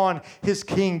be upon His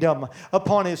kingdom,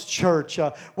 upon His church?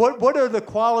 What are the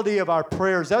quality of our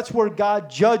prayers? That's where God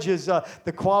judges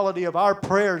the quality of our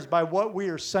prayers by what we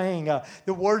are saying,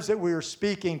 the words that we are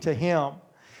speaking to Him.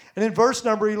 And in verse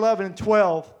number 11 and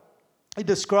 12, it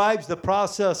describes the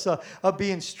process of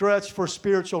being stretched for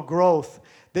spiritual growth.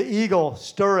 The eagle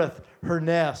stirreth her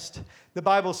nest. The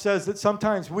Bible says that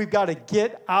sometimes we've got to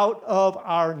get out of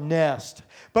our nest.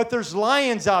 But there's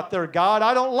lions out there, God.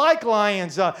 I don't like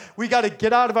lions. We got to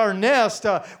get out of our nest.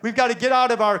 We've got to get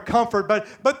out of our comfort.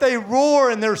 But they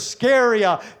roar and they're scary.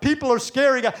 People are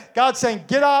scary. God's saying,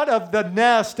 get out of the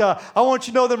nest. I want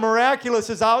you to know the miraculous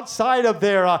is outside of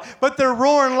there. But they're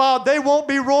roaring loud. They won't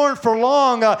be roaring for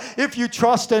long if you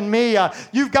trust in me.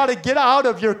 You've got to get out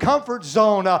of your comfort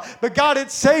zone. But God,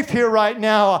 it's safe here right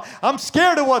now. I'm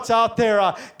scared of what's out there.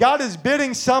 God is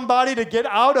bidding somebody to get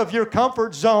out of your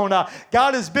comfort zone.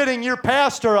 God is bidding your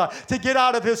pastor to get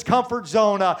out of his comfort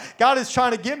zone. God is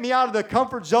trying to get me out of the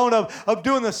comfort zone of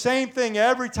doing the same thing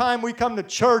every time we come to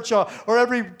church or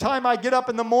every time I get up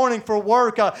in the morning for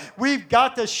work. We've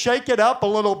got to shake it up a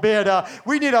little bit.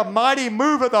 We need a mighty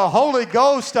move of the Holy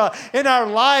Ghost in our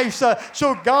lives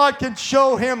so God can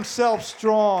show Himself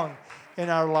strong in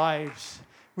our lives.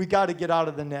 We got to get out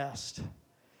of the nest.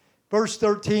 Verse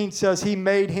 13 says, He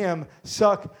made him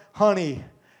suck honey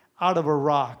out of a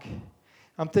rock.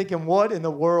 I'm thinking, what in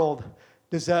the world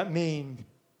does that mean?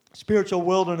 Spiritual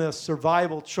wilderness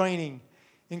survival training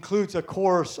includes a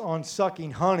course on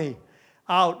sucking honey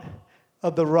out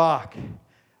of the rock.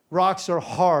 Rocks are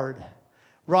hard.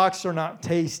 Rocks are not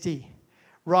tasty.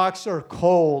 Rocks are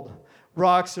cold.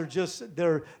 Rocks are just,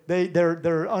 they're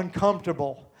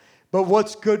uncomfortable. But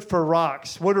what's good for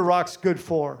rocks? What are rocks good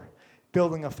for?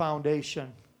 Building a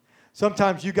foundation.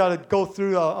 Sometimes you got to go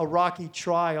through a rocky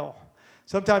trial.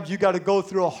 Sometimes you got to go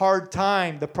through a hard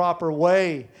time the proper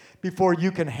way before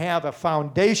you can have a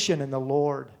foundation in the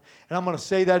Lord. And I'm going to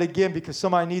say that again because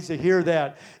somebody needs to hear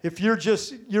that. If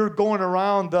you're going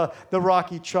around the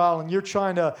rocky trial and you're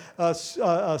trying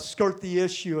to skirt the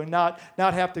issue and not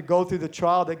have to go through the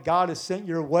trial that God has sent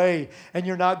your way and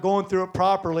you're not going through it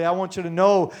properly, I want you to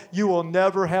know you will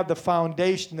never have the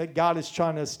foundation that God is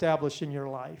trying to establish in your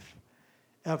life.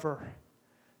 Ever.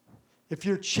 If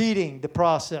you're cheating the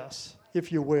process, if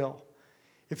you will.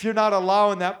 If you're not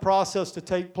allowing that process to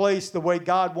take place the way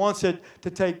God wants it to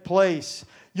take place,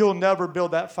 you'll never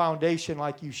build that foundation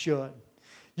like you should.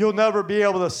 You'll never be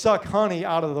able to suck honey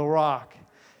out of the rock.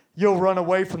 You'll run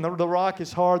away from the rock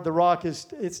is hard. The rock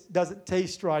it doesn't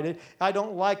taste right. I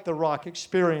don't like the rock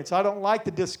experience. I don't like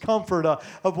the discomfort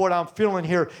of what I'm feeling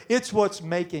here. It's what's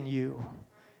making you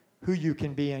who you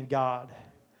can be in God.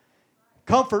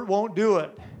 Comfort won't do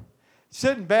it.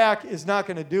 Sitting back is not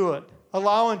going to do it.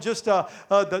 Allowing just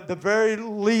the very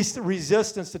least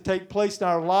resistance to take place in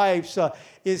our lives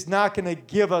is not going to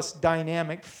give us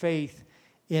dynamic faith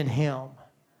in Him.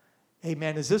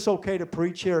 Amen. Is this okay to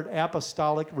preach here at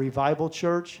Apostolic Revival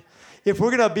Church? If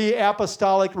we're going to be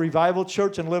Apostolic Revival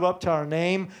Church and live up to our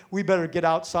name, we better get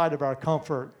outside of our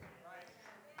comfort.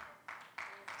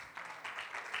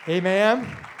 Amen.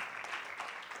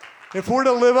 If we're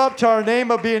to live up to our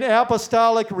name of being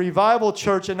Apostolic Revival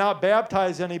Church and not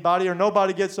baptize anybody or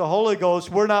nobody gets the Holy Ghost,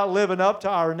 we're not living up to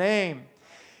our name.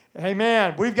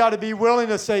 Amen. We've got to be willing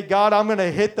to say, God, I'm going to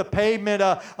hit the pavement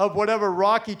of whatever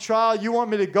rocky trial you want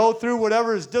me to go through,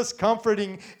 whatever is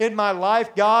discomforting in my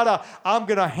life. God, I'm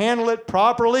going to handle it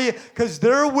properly because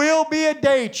there will be a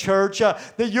day, church, that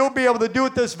you'll be able to do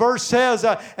what this verse says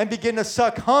and begin to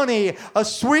suck honey, a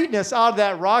sweetness out of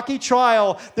that rocky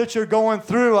trial that you're going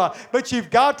through. But you've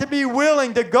got to be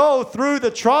willing to go through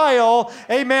the trial,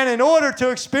 amen, in order to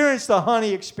experience the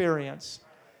honey experience.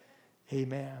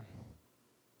 Amen.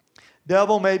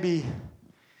 Devil may be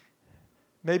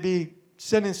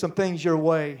sending some things your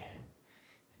way.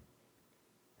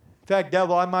 fact,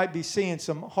 devil, I might be seeing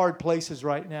some hard places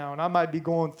right now, and I might be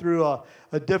going through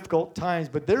a difficult times,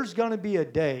 but there's going to be a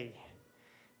day.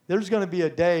 There's going to be a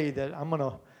day that I'm going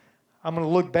to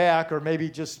look back, or maybe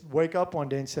just wake up one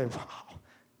day and say, wow,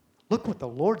 look what the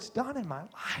Lord's done in my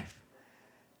life.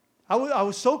 I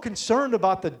was so concerned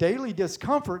about the daily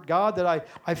discomfort, God, that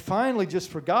I finally just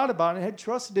forgot about it and had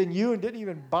trusted in you and didn't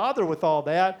even bother with all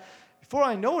that. Before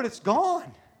I know it, it's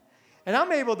gone. And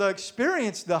I'm able to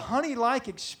experience the honey-like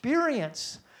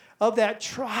experience of that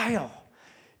trial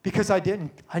because I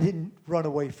didn't run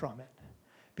away from it.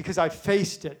 Because I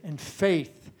faced it in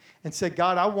faith and said,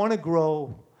 God, I want to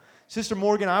grow. Sister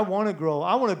Morgan, I want to grow.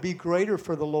 I want to be greater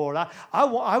for the Lord.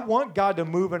 I want God to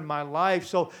move in my life.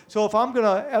 So if I'm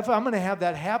gonna have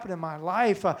that happen in my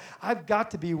life, I've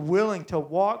got to be willing to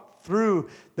walk through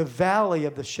the valley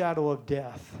of the shadow of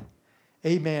death.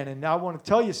 Amen. And I want to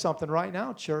tell you something right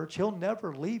now, church. He'll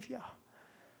never leave you.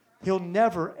 He'll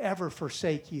never, ever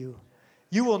forsake you.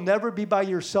 You will never be by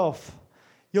yourself.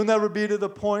 You'll never be to the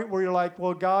point where you're like,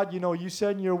 well, God, you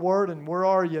said in your word, and where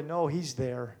are you? No, he's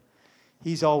there.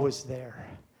 He's always there.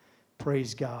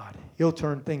 Praise God. He'll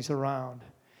turn things around.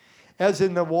 As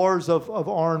in the wars of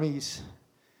armies,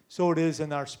 so it is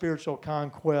in our spiritual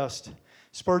conquest.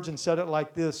 Spurgeon said it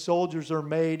like this: soldiers are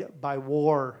made by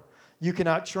war. You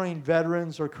cannot train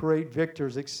veterans or create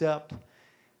victors except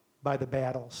by the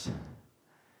battles.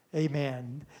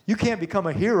 Amen. You can't become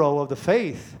a hero of the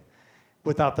faith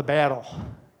without the battle.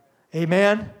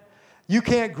 Amen. You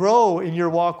can't grow in your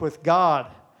walk with God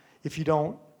if you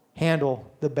don't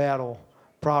handle the battle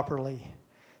properly.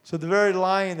 So the very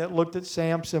lion that looked at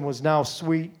Samson was now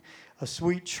a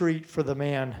sweet treat for the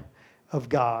man of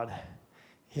God.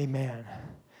 Amen.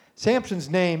 Samson's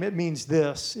name, it means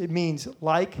this. It means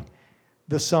like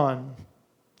the sun.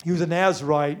 He was a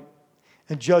Nazarite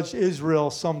and judged Israel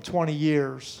some 20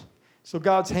 years. So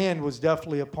God's hand was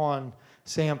definitely upon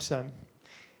Samson.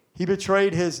 He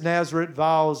betrayed his Nazarite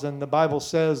vows, and the Bible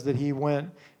says that he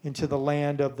went into the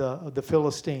land of the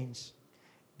Philistines,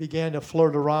 began to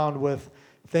flirt around with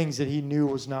things that he knew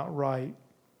was not right.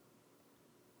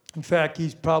 In fact,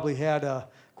 he's probably had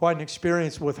quite an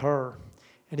experience with her,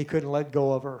 and he couldn't let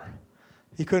go of her.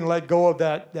 He couldn't let go of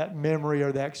that memory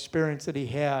or that experience that he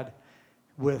had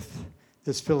with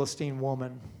this Philistine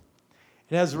woman.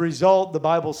 And as a result, the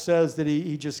Bible says that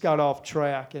he just got off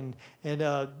track. And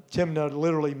Timnah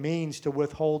literally means to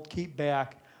withhold, keep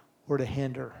back, or to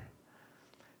hinder.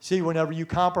 See, whenever you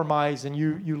compromise and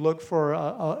you look for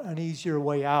an easier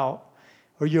way out,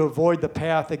 or you avoid the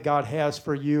path that God has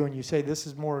for you, and you say, this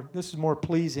is more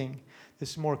pleasing,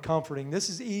 this is more comforting, this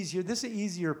is easier, this is an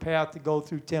easier path to go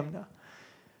through Timnah,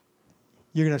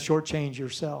 you're going to shortchange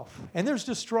yourself. And there's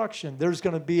destruction. There's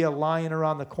going to be a lion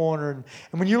around the corner. And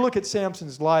when you look at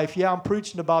Samson's life, yeah, I'm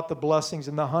preaching about the blessings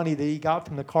and the honey that he got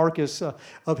from the carcass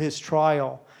of his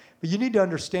trial. But you need to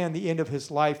understand the end of his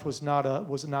life was not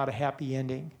a happy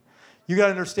ending. You got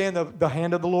to understand the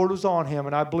hand of the Lord was on him,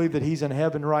 and I believe that he's in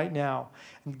heaven right now.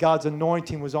 And God's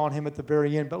anointing was on him at the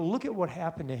very end. But look at what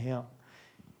happened to him.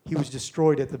 He was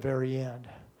destroyed at the very end.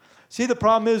 See, the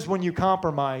problem is when you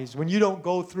compromise, when you don't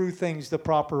go through things the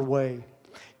proper way,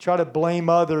 try to blame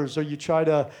others, or you try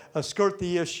to skirt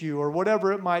the issue, or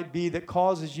whatever it might be that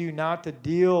causes you not to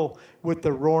deal with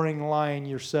the roaring lion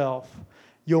yourself,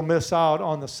 you'll miss out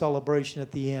on the celebration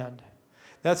at the end.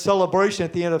 That celebration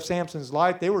at the end of Samson's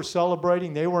life, they were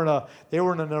celebrating. They were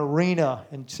in an arena,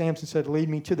 and Samson said, "Lead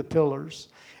me to the pillars."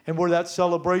 And where that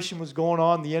celebration was going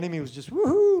on, the enemy was just,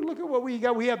 woohoo, look at what we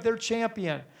got. We have their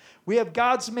champion. We have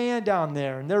God's man down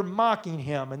there, and they're mocking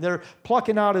him, and they're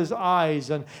plucking out his eyes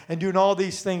and doing all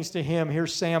these things to him.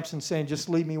 Here's Samson saying, just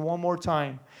lead me one more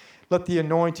time. Let the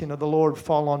anointing of the Lord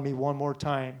fall on me one more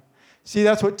time. See,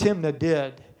 that's what Timnah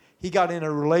did. He got in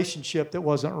a relationship that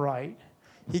wasn't right.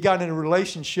 He got in a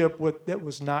relationship that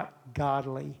was not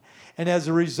godly. And as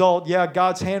a result, yeah,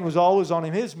 God's hand was always on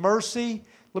him. His mercy,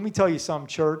 let me tell you something,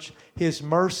 church, his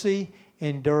mercy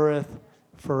endureth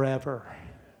forever.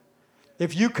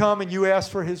 If you come and you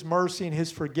ask for his mercy and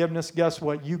his forgiveness, guess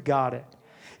what? You got it.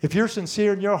 If you're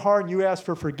sincere in your heart and you ask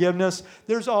for forgiveness,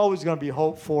 there's always going to be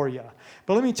hope for you.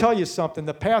 But let me tell you something.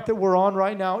 The path that we're on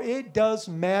right now, it does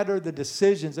matter the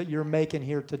decisions that you're making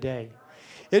here today.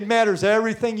 It matters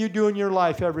everything you do in your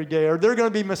life every day. Are there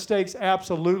going to be mistakes?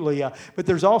 Absolutely. But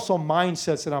there's also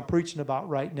mindsets that I'm preaching about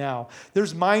right now.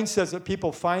 There's mindsets that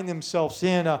people find themselves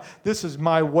in. This is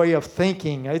my way of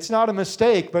thinking. It's not a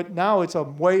mistake, but now it's a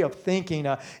way of thinking.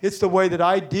 It's the way that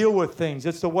I deal with things.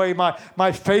 It's the way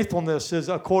my faithfulness is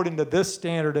according to this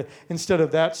standard instead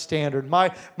of that standard.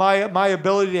 My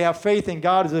ability to have faith in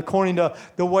God is according to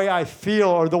the way I feel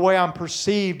or the way I'm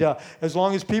perceived. As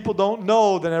long as people don't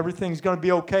know, then everything's going to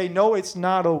be okay. No, it's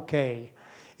not okay.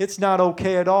 It's not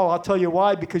okay at all. I'll tell you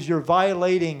why. Because you're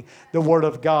violating the Word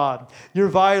of God. You're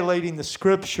violating the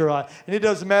Scripture. And it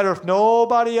doesn't matter if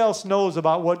nobody else knows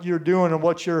about what you're doing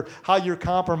and how you're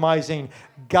compromising.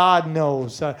 God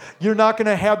knows. You're not going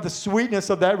to have the sweetness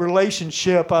of that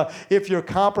relationship if you're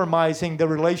compromising the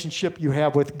relationship you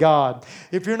have with God.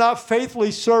 If you're not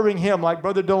faithfully serving Him, like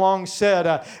Brother DeLong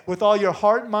said, with all your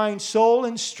heart, mind, soul,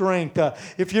 and strength,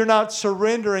 if you're not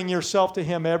surrendering yourself to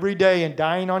Him every day and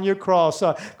dying on your cross,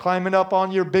 climbing up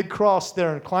on your big cross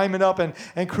there and climbing up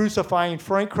and crucifying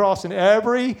Frank Crossin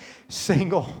every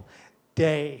single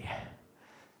day,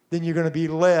 then you're going to be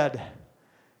led.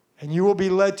 And you will be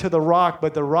led to the rock,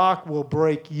 but the rock will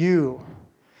break you.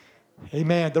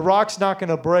 Amen. The rock's not going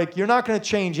to break. You're not going to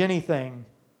change anything.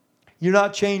 You're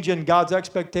not changing God's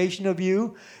expectation of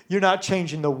you. You're not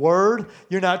changing the Word.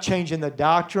 You're not changing the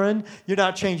doctrine. You're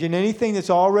not changing anything that's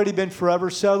already been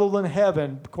forever settled in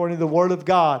heaven according to the Word of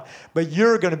God. But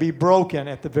you're going to be broken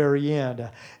at the very end.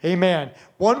 Amen.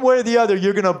 One way or the other,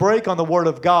 you're going to break on the Word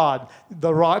of God,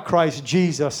 the rock Christ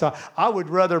Jesus. I would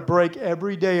rather break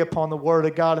every day upon the Word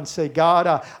of God and say,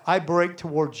 God, I break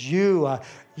towards you.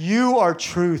 You are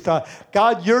truth.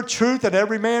 God, your truth, and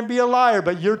every man be a liar,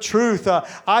 but your truth.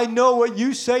 I know what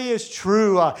you say is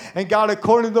true. And God,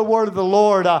 according to the word of the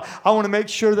Lord, I want to make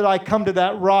sure that I come to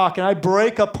that rock and I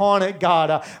break upon it,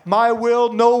 God. My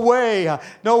will, no way.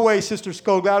 No way, Sister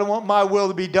Skog. I don't want my will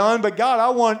to be done, but God, I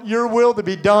want your will to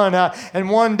be done. And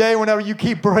one day, whenever you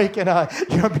keep breaking, you're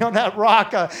going to be on that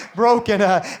rock broken,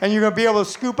 and you're going to be able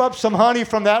to scoop up some honey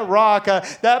from that rock,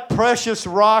 that precious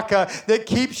rock that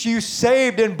keeps you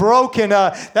saved and broken,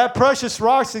 that precious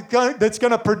rock that's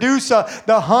going to produce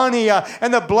the honey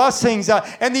and the blessings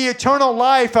and the eternal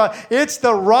life. It's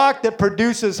the rock that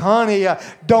produces honey.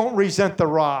 Don't resent the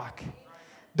rock.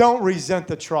 Don't resent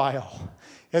the trial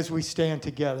as we stand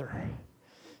together.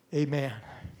 Amen.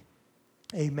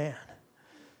 Amen.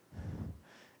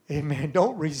 Amen.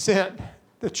 Don't resent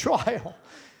the trial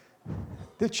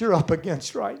that you're up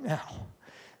against right now.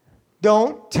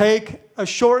 Don't take a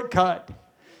shortcut.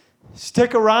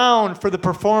 Stick around for the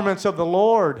performance of the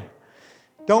Lord.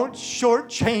 Don't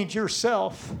shortchange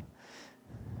yourself.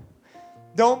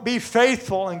 Don't be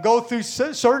faithful and go through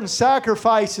certain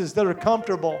sacrifices that are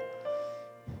comfortable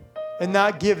and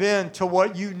not give in to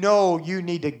what you know you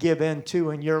need to give in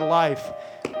to in your life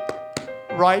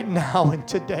right now and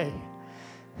today.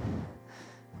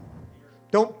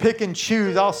 Don't pick and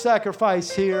choose. I'll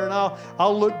sacrifice here and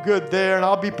I'll look good there and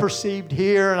I'll be perceived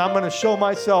here and I'm going to show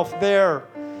myself there.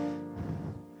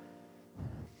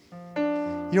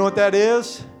 You know what that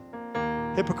is?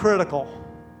 Hypocritical.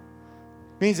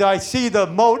 It means I see the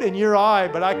mote in your eye,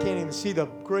 but I can't even see the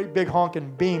great big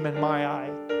honking beam in my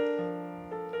eye.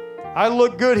 I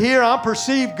look good here, I'm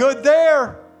perceived good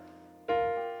there.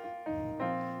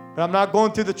 But I'm not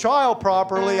going through the trial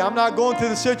properly. I'm not going through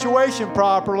the situation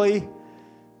properly.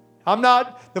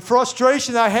 The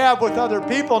frustration I have with other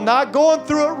people, not going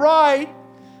through it right.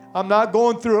 I'm not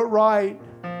going through it right.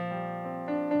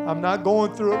 I'm not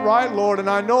going through it right, Lord, and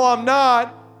I know I'm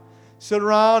not. Sit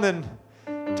around and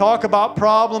talk about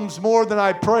problems more than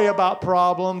I pray about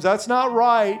problems. That's not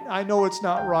right. I know it's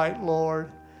not right,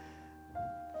 Lord.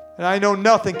 And I know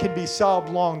nothing can be solved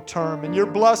long term, and your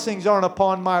blessings aren't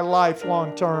upon my life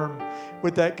long term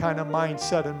with that kind of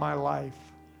mindset in my life.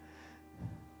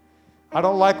 I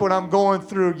don't like what I'm going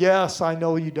through. Yes, I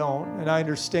know you don't, and I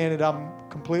understand it. I'm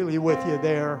completely with you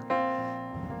there.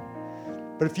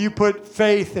 But if you put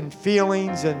faith and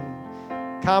feelings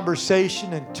and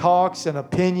conversation and talks and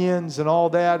opinions and all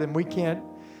that, and we can't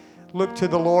look to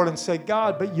the Lord and say,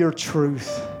 God, but your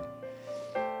truth.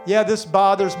 Yeah, this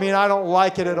bothers me and I don't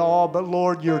like it at all, but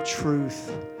Lord, your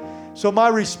truth. So my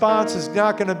response is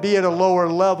not going to be at a lower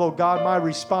level, God. My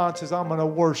response is I'm going to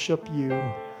worship you.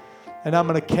 And I'm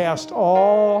going to cast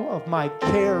all of my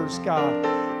cares, God,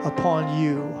 upon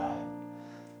you.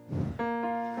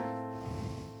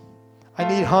 I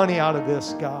need honey out of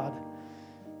this, God.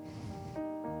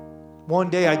 One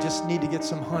day I just need to get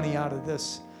some honey out of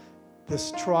this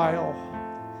trial,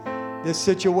 this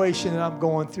situation that I'm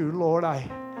going through. Lord, I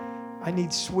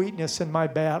need sweetness in my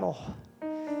battle.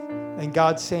 And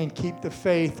God's saying, keep the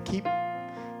faith, keep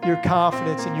your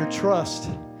confidence and your trust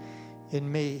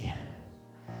in me.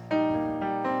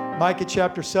 Micah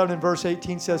chapter 7 and verse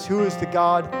 18 says, who's a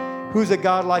God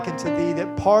like unto thee,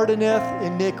 that pardoneth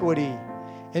iniquity,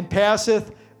 and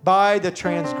passeth by the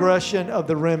transgression of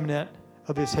the remnant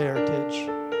of his heritage.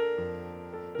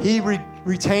 He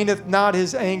retaineth not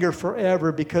his anger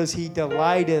forever, because he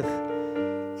delighteth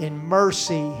in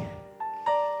mercy.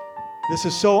 This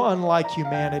is so unlike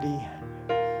humanity,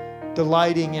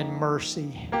 delighting in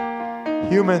mercy.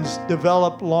 Humans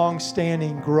develop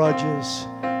long-standing grudges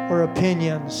or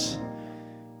opinions,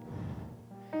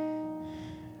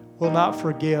 will not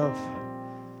forgive.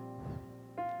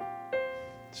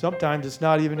 Sometimes it's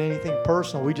not even anything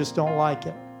personal. We just don't like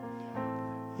it.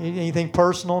 Anything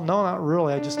personal? No, not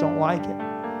really. I just don't like it.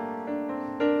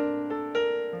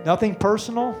 Nothing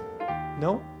personal?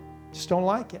 No, just don't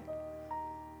like it.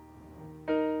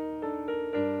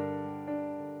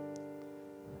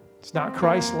 It's not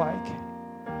Christ-like.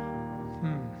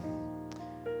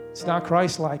 It's not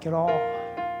Christ-like at all.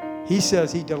 He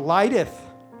says he delighteth.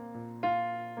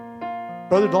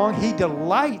 Brother DeLong, he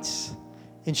delights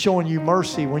in showing you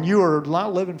mercy when you are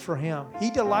not living for him. He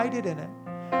delighted in it.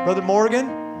 Brother Morgan,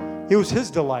 it was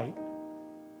his delight.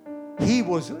 He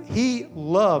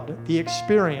loved the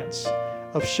experience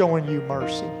of showing you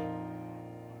mercy.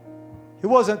 It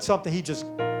wasn't something he just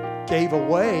gave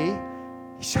away.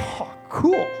 He said, oh,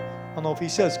 cool. I don't know if he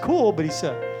says cool, but he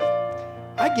said,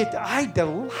 I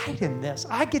delight in this.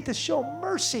 I get to show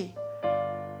mercy.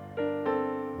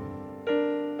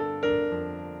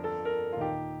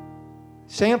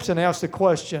 Samson asked a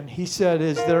question. He said,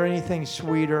 is there anything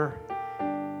sweeter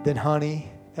than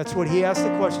honey? That's what he asked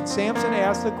the question. Samson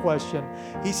asked the question.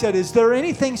 He said, is there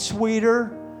anything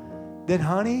sweeter than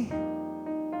honey?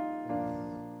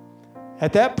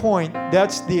 At that point,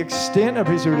 that's the extent of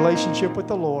his relationship with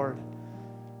the Lord.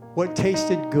 What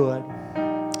tasted good,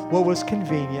 what was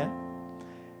convenient.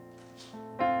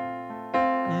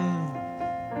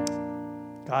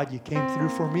 God, you came through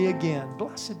for me again.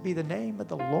 Blessed be the name of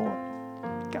the Lord.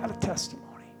 Got a testimony.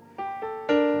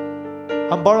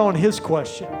 I'm borrowing his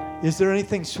question. Is there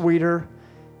anything sweeter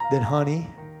than honey?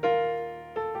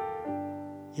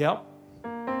 Yep.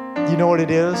 You know what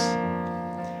it is?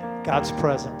 God's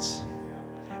presence.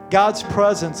 God's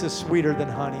presence is sweeter than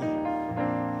honey.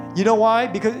 You know why?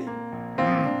 Because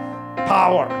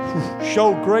power,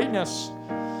 show greatness.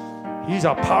 He's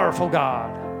a powerful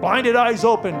God. Blinded eyes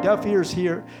open, deaf ears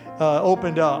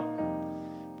opened up.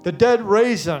 The dead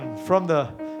risen from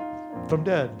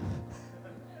dead.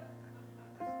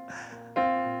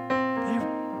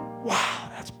 Wow,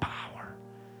 that's power.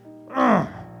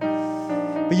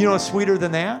 But you know what's sweeter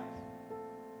than that?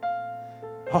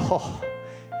 Oh.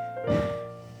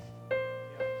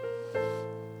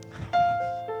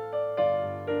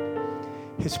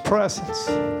 His presence,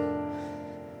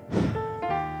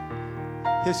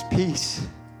 His peace,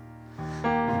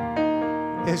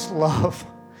 His love,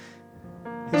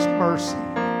 His mercy.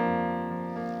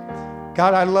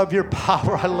 God, I love your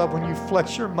power. I love when you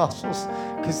flex your muscles,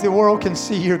 because the world can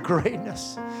see your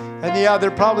greatness. And yeah,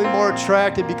 they're probably more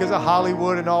attracted because of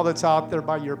Hollywood and all that's out there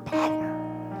by your power.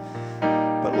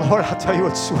 But Lord, I'll tell you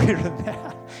what's sweeter than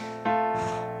that.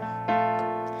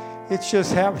 It's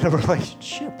just having a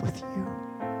relationship with you.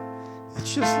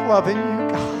 It's just loving you,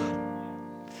 God.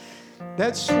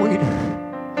 That's sweeter.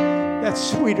 That's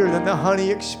sweeter than the honey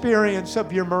experience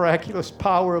of your miraculous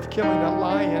power of killing a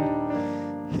lion.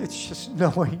 It's just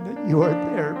knowing that you are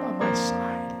there by my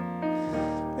side.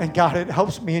 And God, it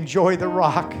helps me enjoy the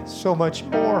rock so much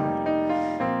more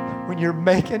when you're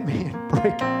making me and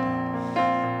breaking me.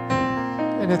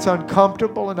 And it's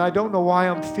uncomfortable, and I don't know why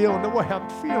I'm feeling the way I'm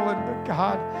feeling, but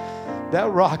God, that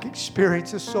rock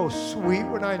experience is so sweet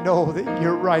when I know that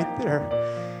you're right there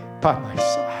by my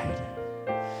side.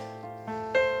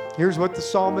 Here's what the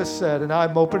psalmist said, and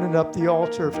I'm opening up the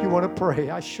altar. If you want to pray,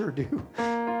 I sure do.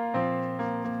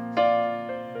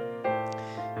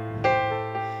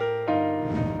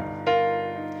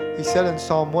 He said in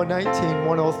Psalm 119,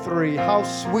 103, how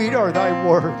sweet are thy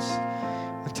words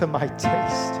unto my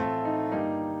taste.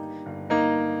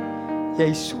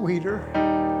 Yea, sweeter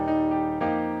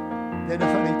than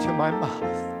honey to my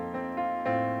mouth.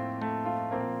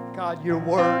 God, your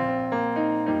word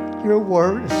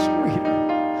is sweeter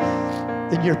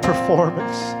than your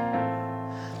performance.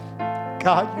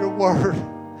 God, your word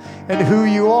and who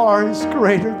you are is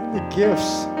greater than the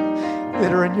gifts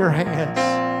that are in your hands.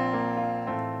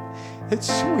 It's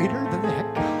sweeter than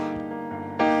that,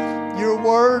 God. Your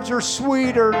words are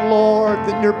sweeter, Lord,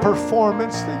 than your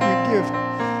performance that you give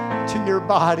to your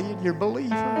body and your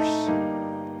believers.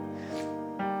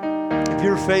 If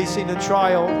you're facing a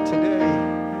trial today,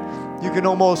 you can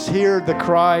almost hear the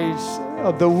cries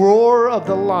of the roar of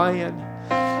the lion.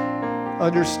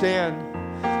 Understand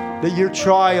that your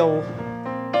trial,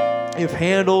 if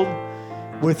handled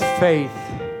with faith,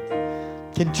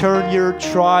 can turn your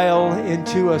trial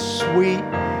into a sweet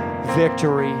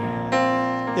victory.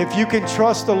 If you can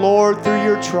trust the Lord through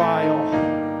your trial,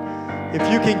 if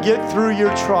you can get through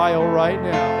your trial right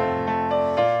now,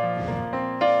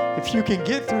 if you can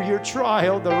get through your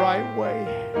trial the right way,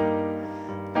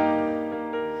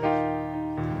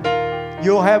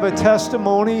 you'll have a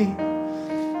testimony.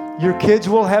 Your kids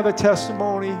will have a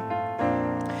testimony.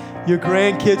 Your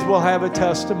grandkids will have a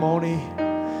testimony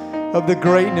of the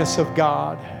greatness of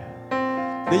God.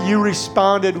 That you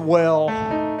responded well.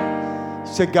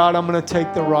 You said, God, I'm going to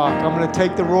take the rock. I'm going to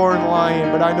take the roaring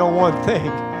lion. But I know one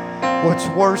thing. What's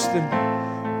worse than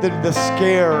the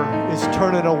scare is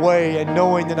turning away and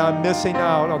knowing that I'm missing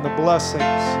out on the blessings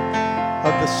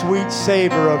of the sweet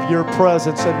savor of your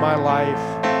presence in my life.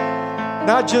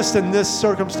 Not just in this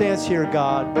circumstance here,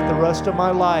 God, but the rest of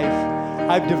my life.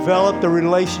 I've developed a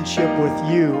relationship with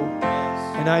you,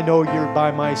 and I know you're by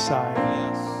my side.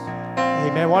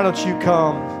 Amen. Why don't you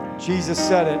come? Jesus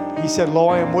said it. He said, Lo,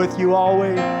 I am with you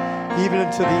always, even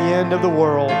unto the end of the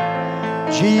world.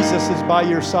 Jesus is by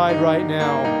your side right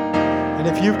now. And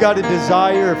if you've got a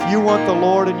desire, if you want the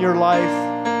Lord in your life,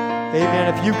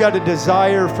 amen, if you've got a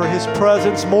desire for His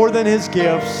presence more than His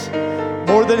gifts,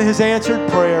 more than His answered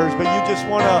prayers, but you just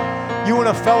want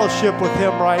to fellowship with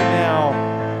Him right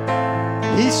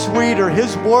now. He's sweeter.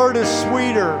 His word is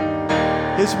sweeter.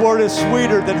 His word is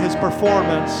sweeter than His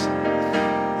performance.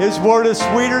 His word is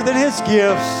sweeter than His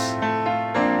gifts.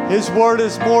 His word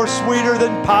is more sweeter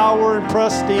than power and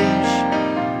prestige.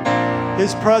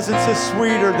 His presence is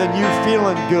sweeter than you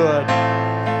feeling good.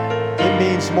 It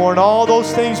means more. And all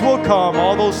those things will come.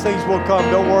 All those things will come.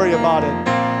 Don't worry about it.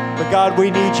 But God,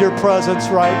 we need your presence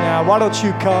right now. Why don't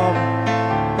you come?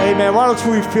 Amen. Why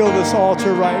don't we fill this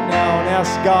altar right now and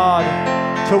ask God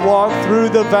to walk through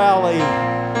the valley,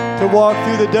 to walk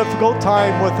through the difficult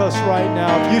time with us right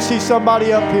now. If you see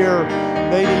somebody up here,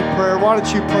 they need prayer, why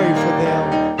don't you pray for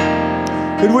them?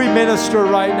 Could we minister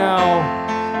right now?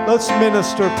 Let's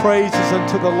minister praises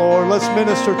unto the Lord. Let's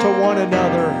minister to one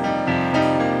another.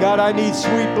 God, I need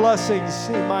sweet blessings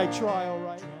in my trial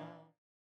right now.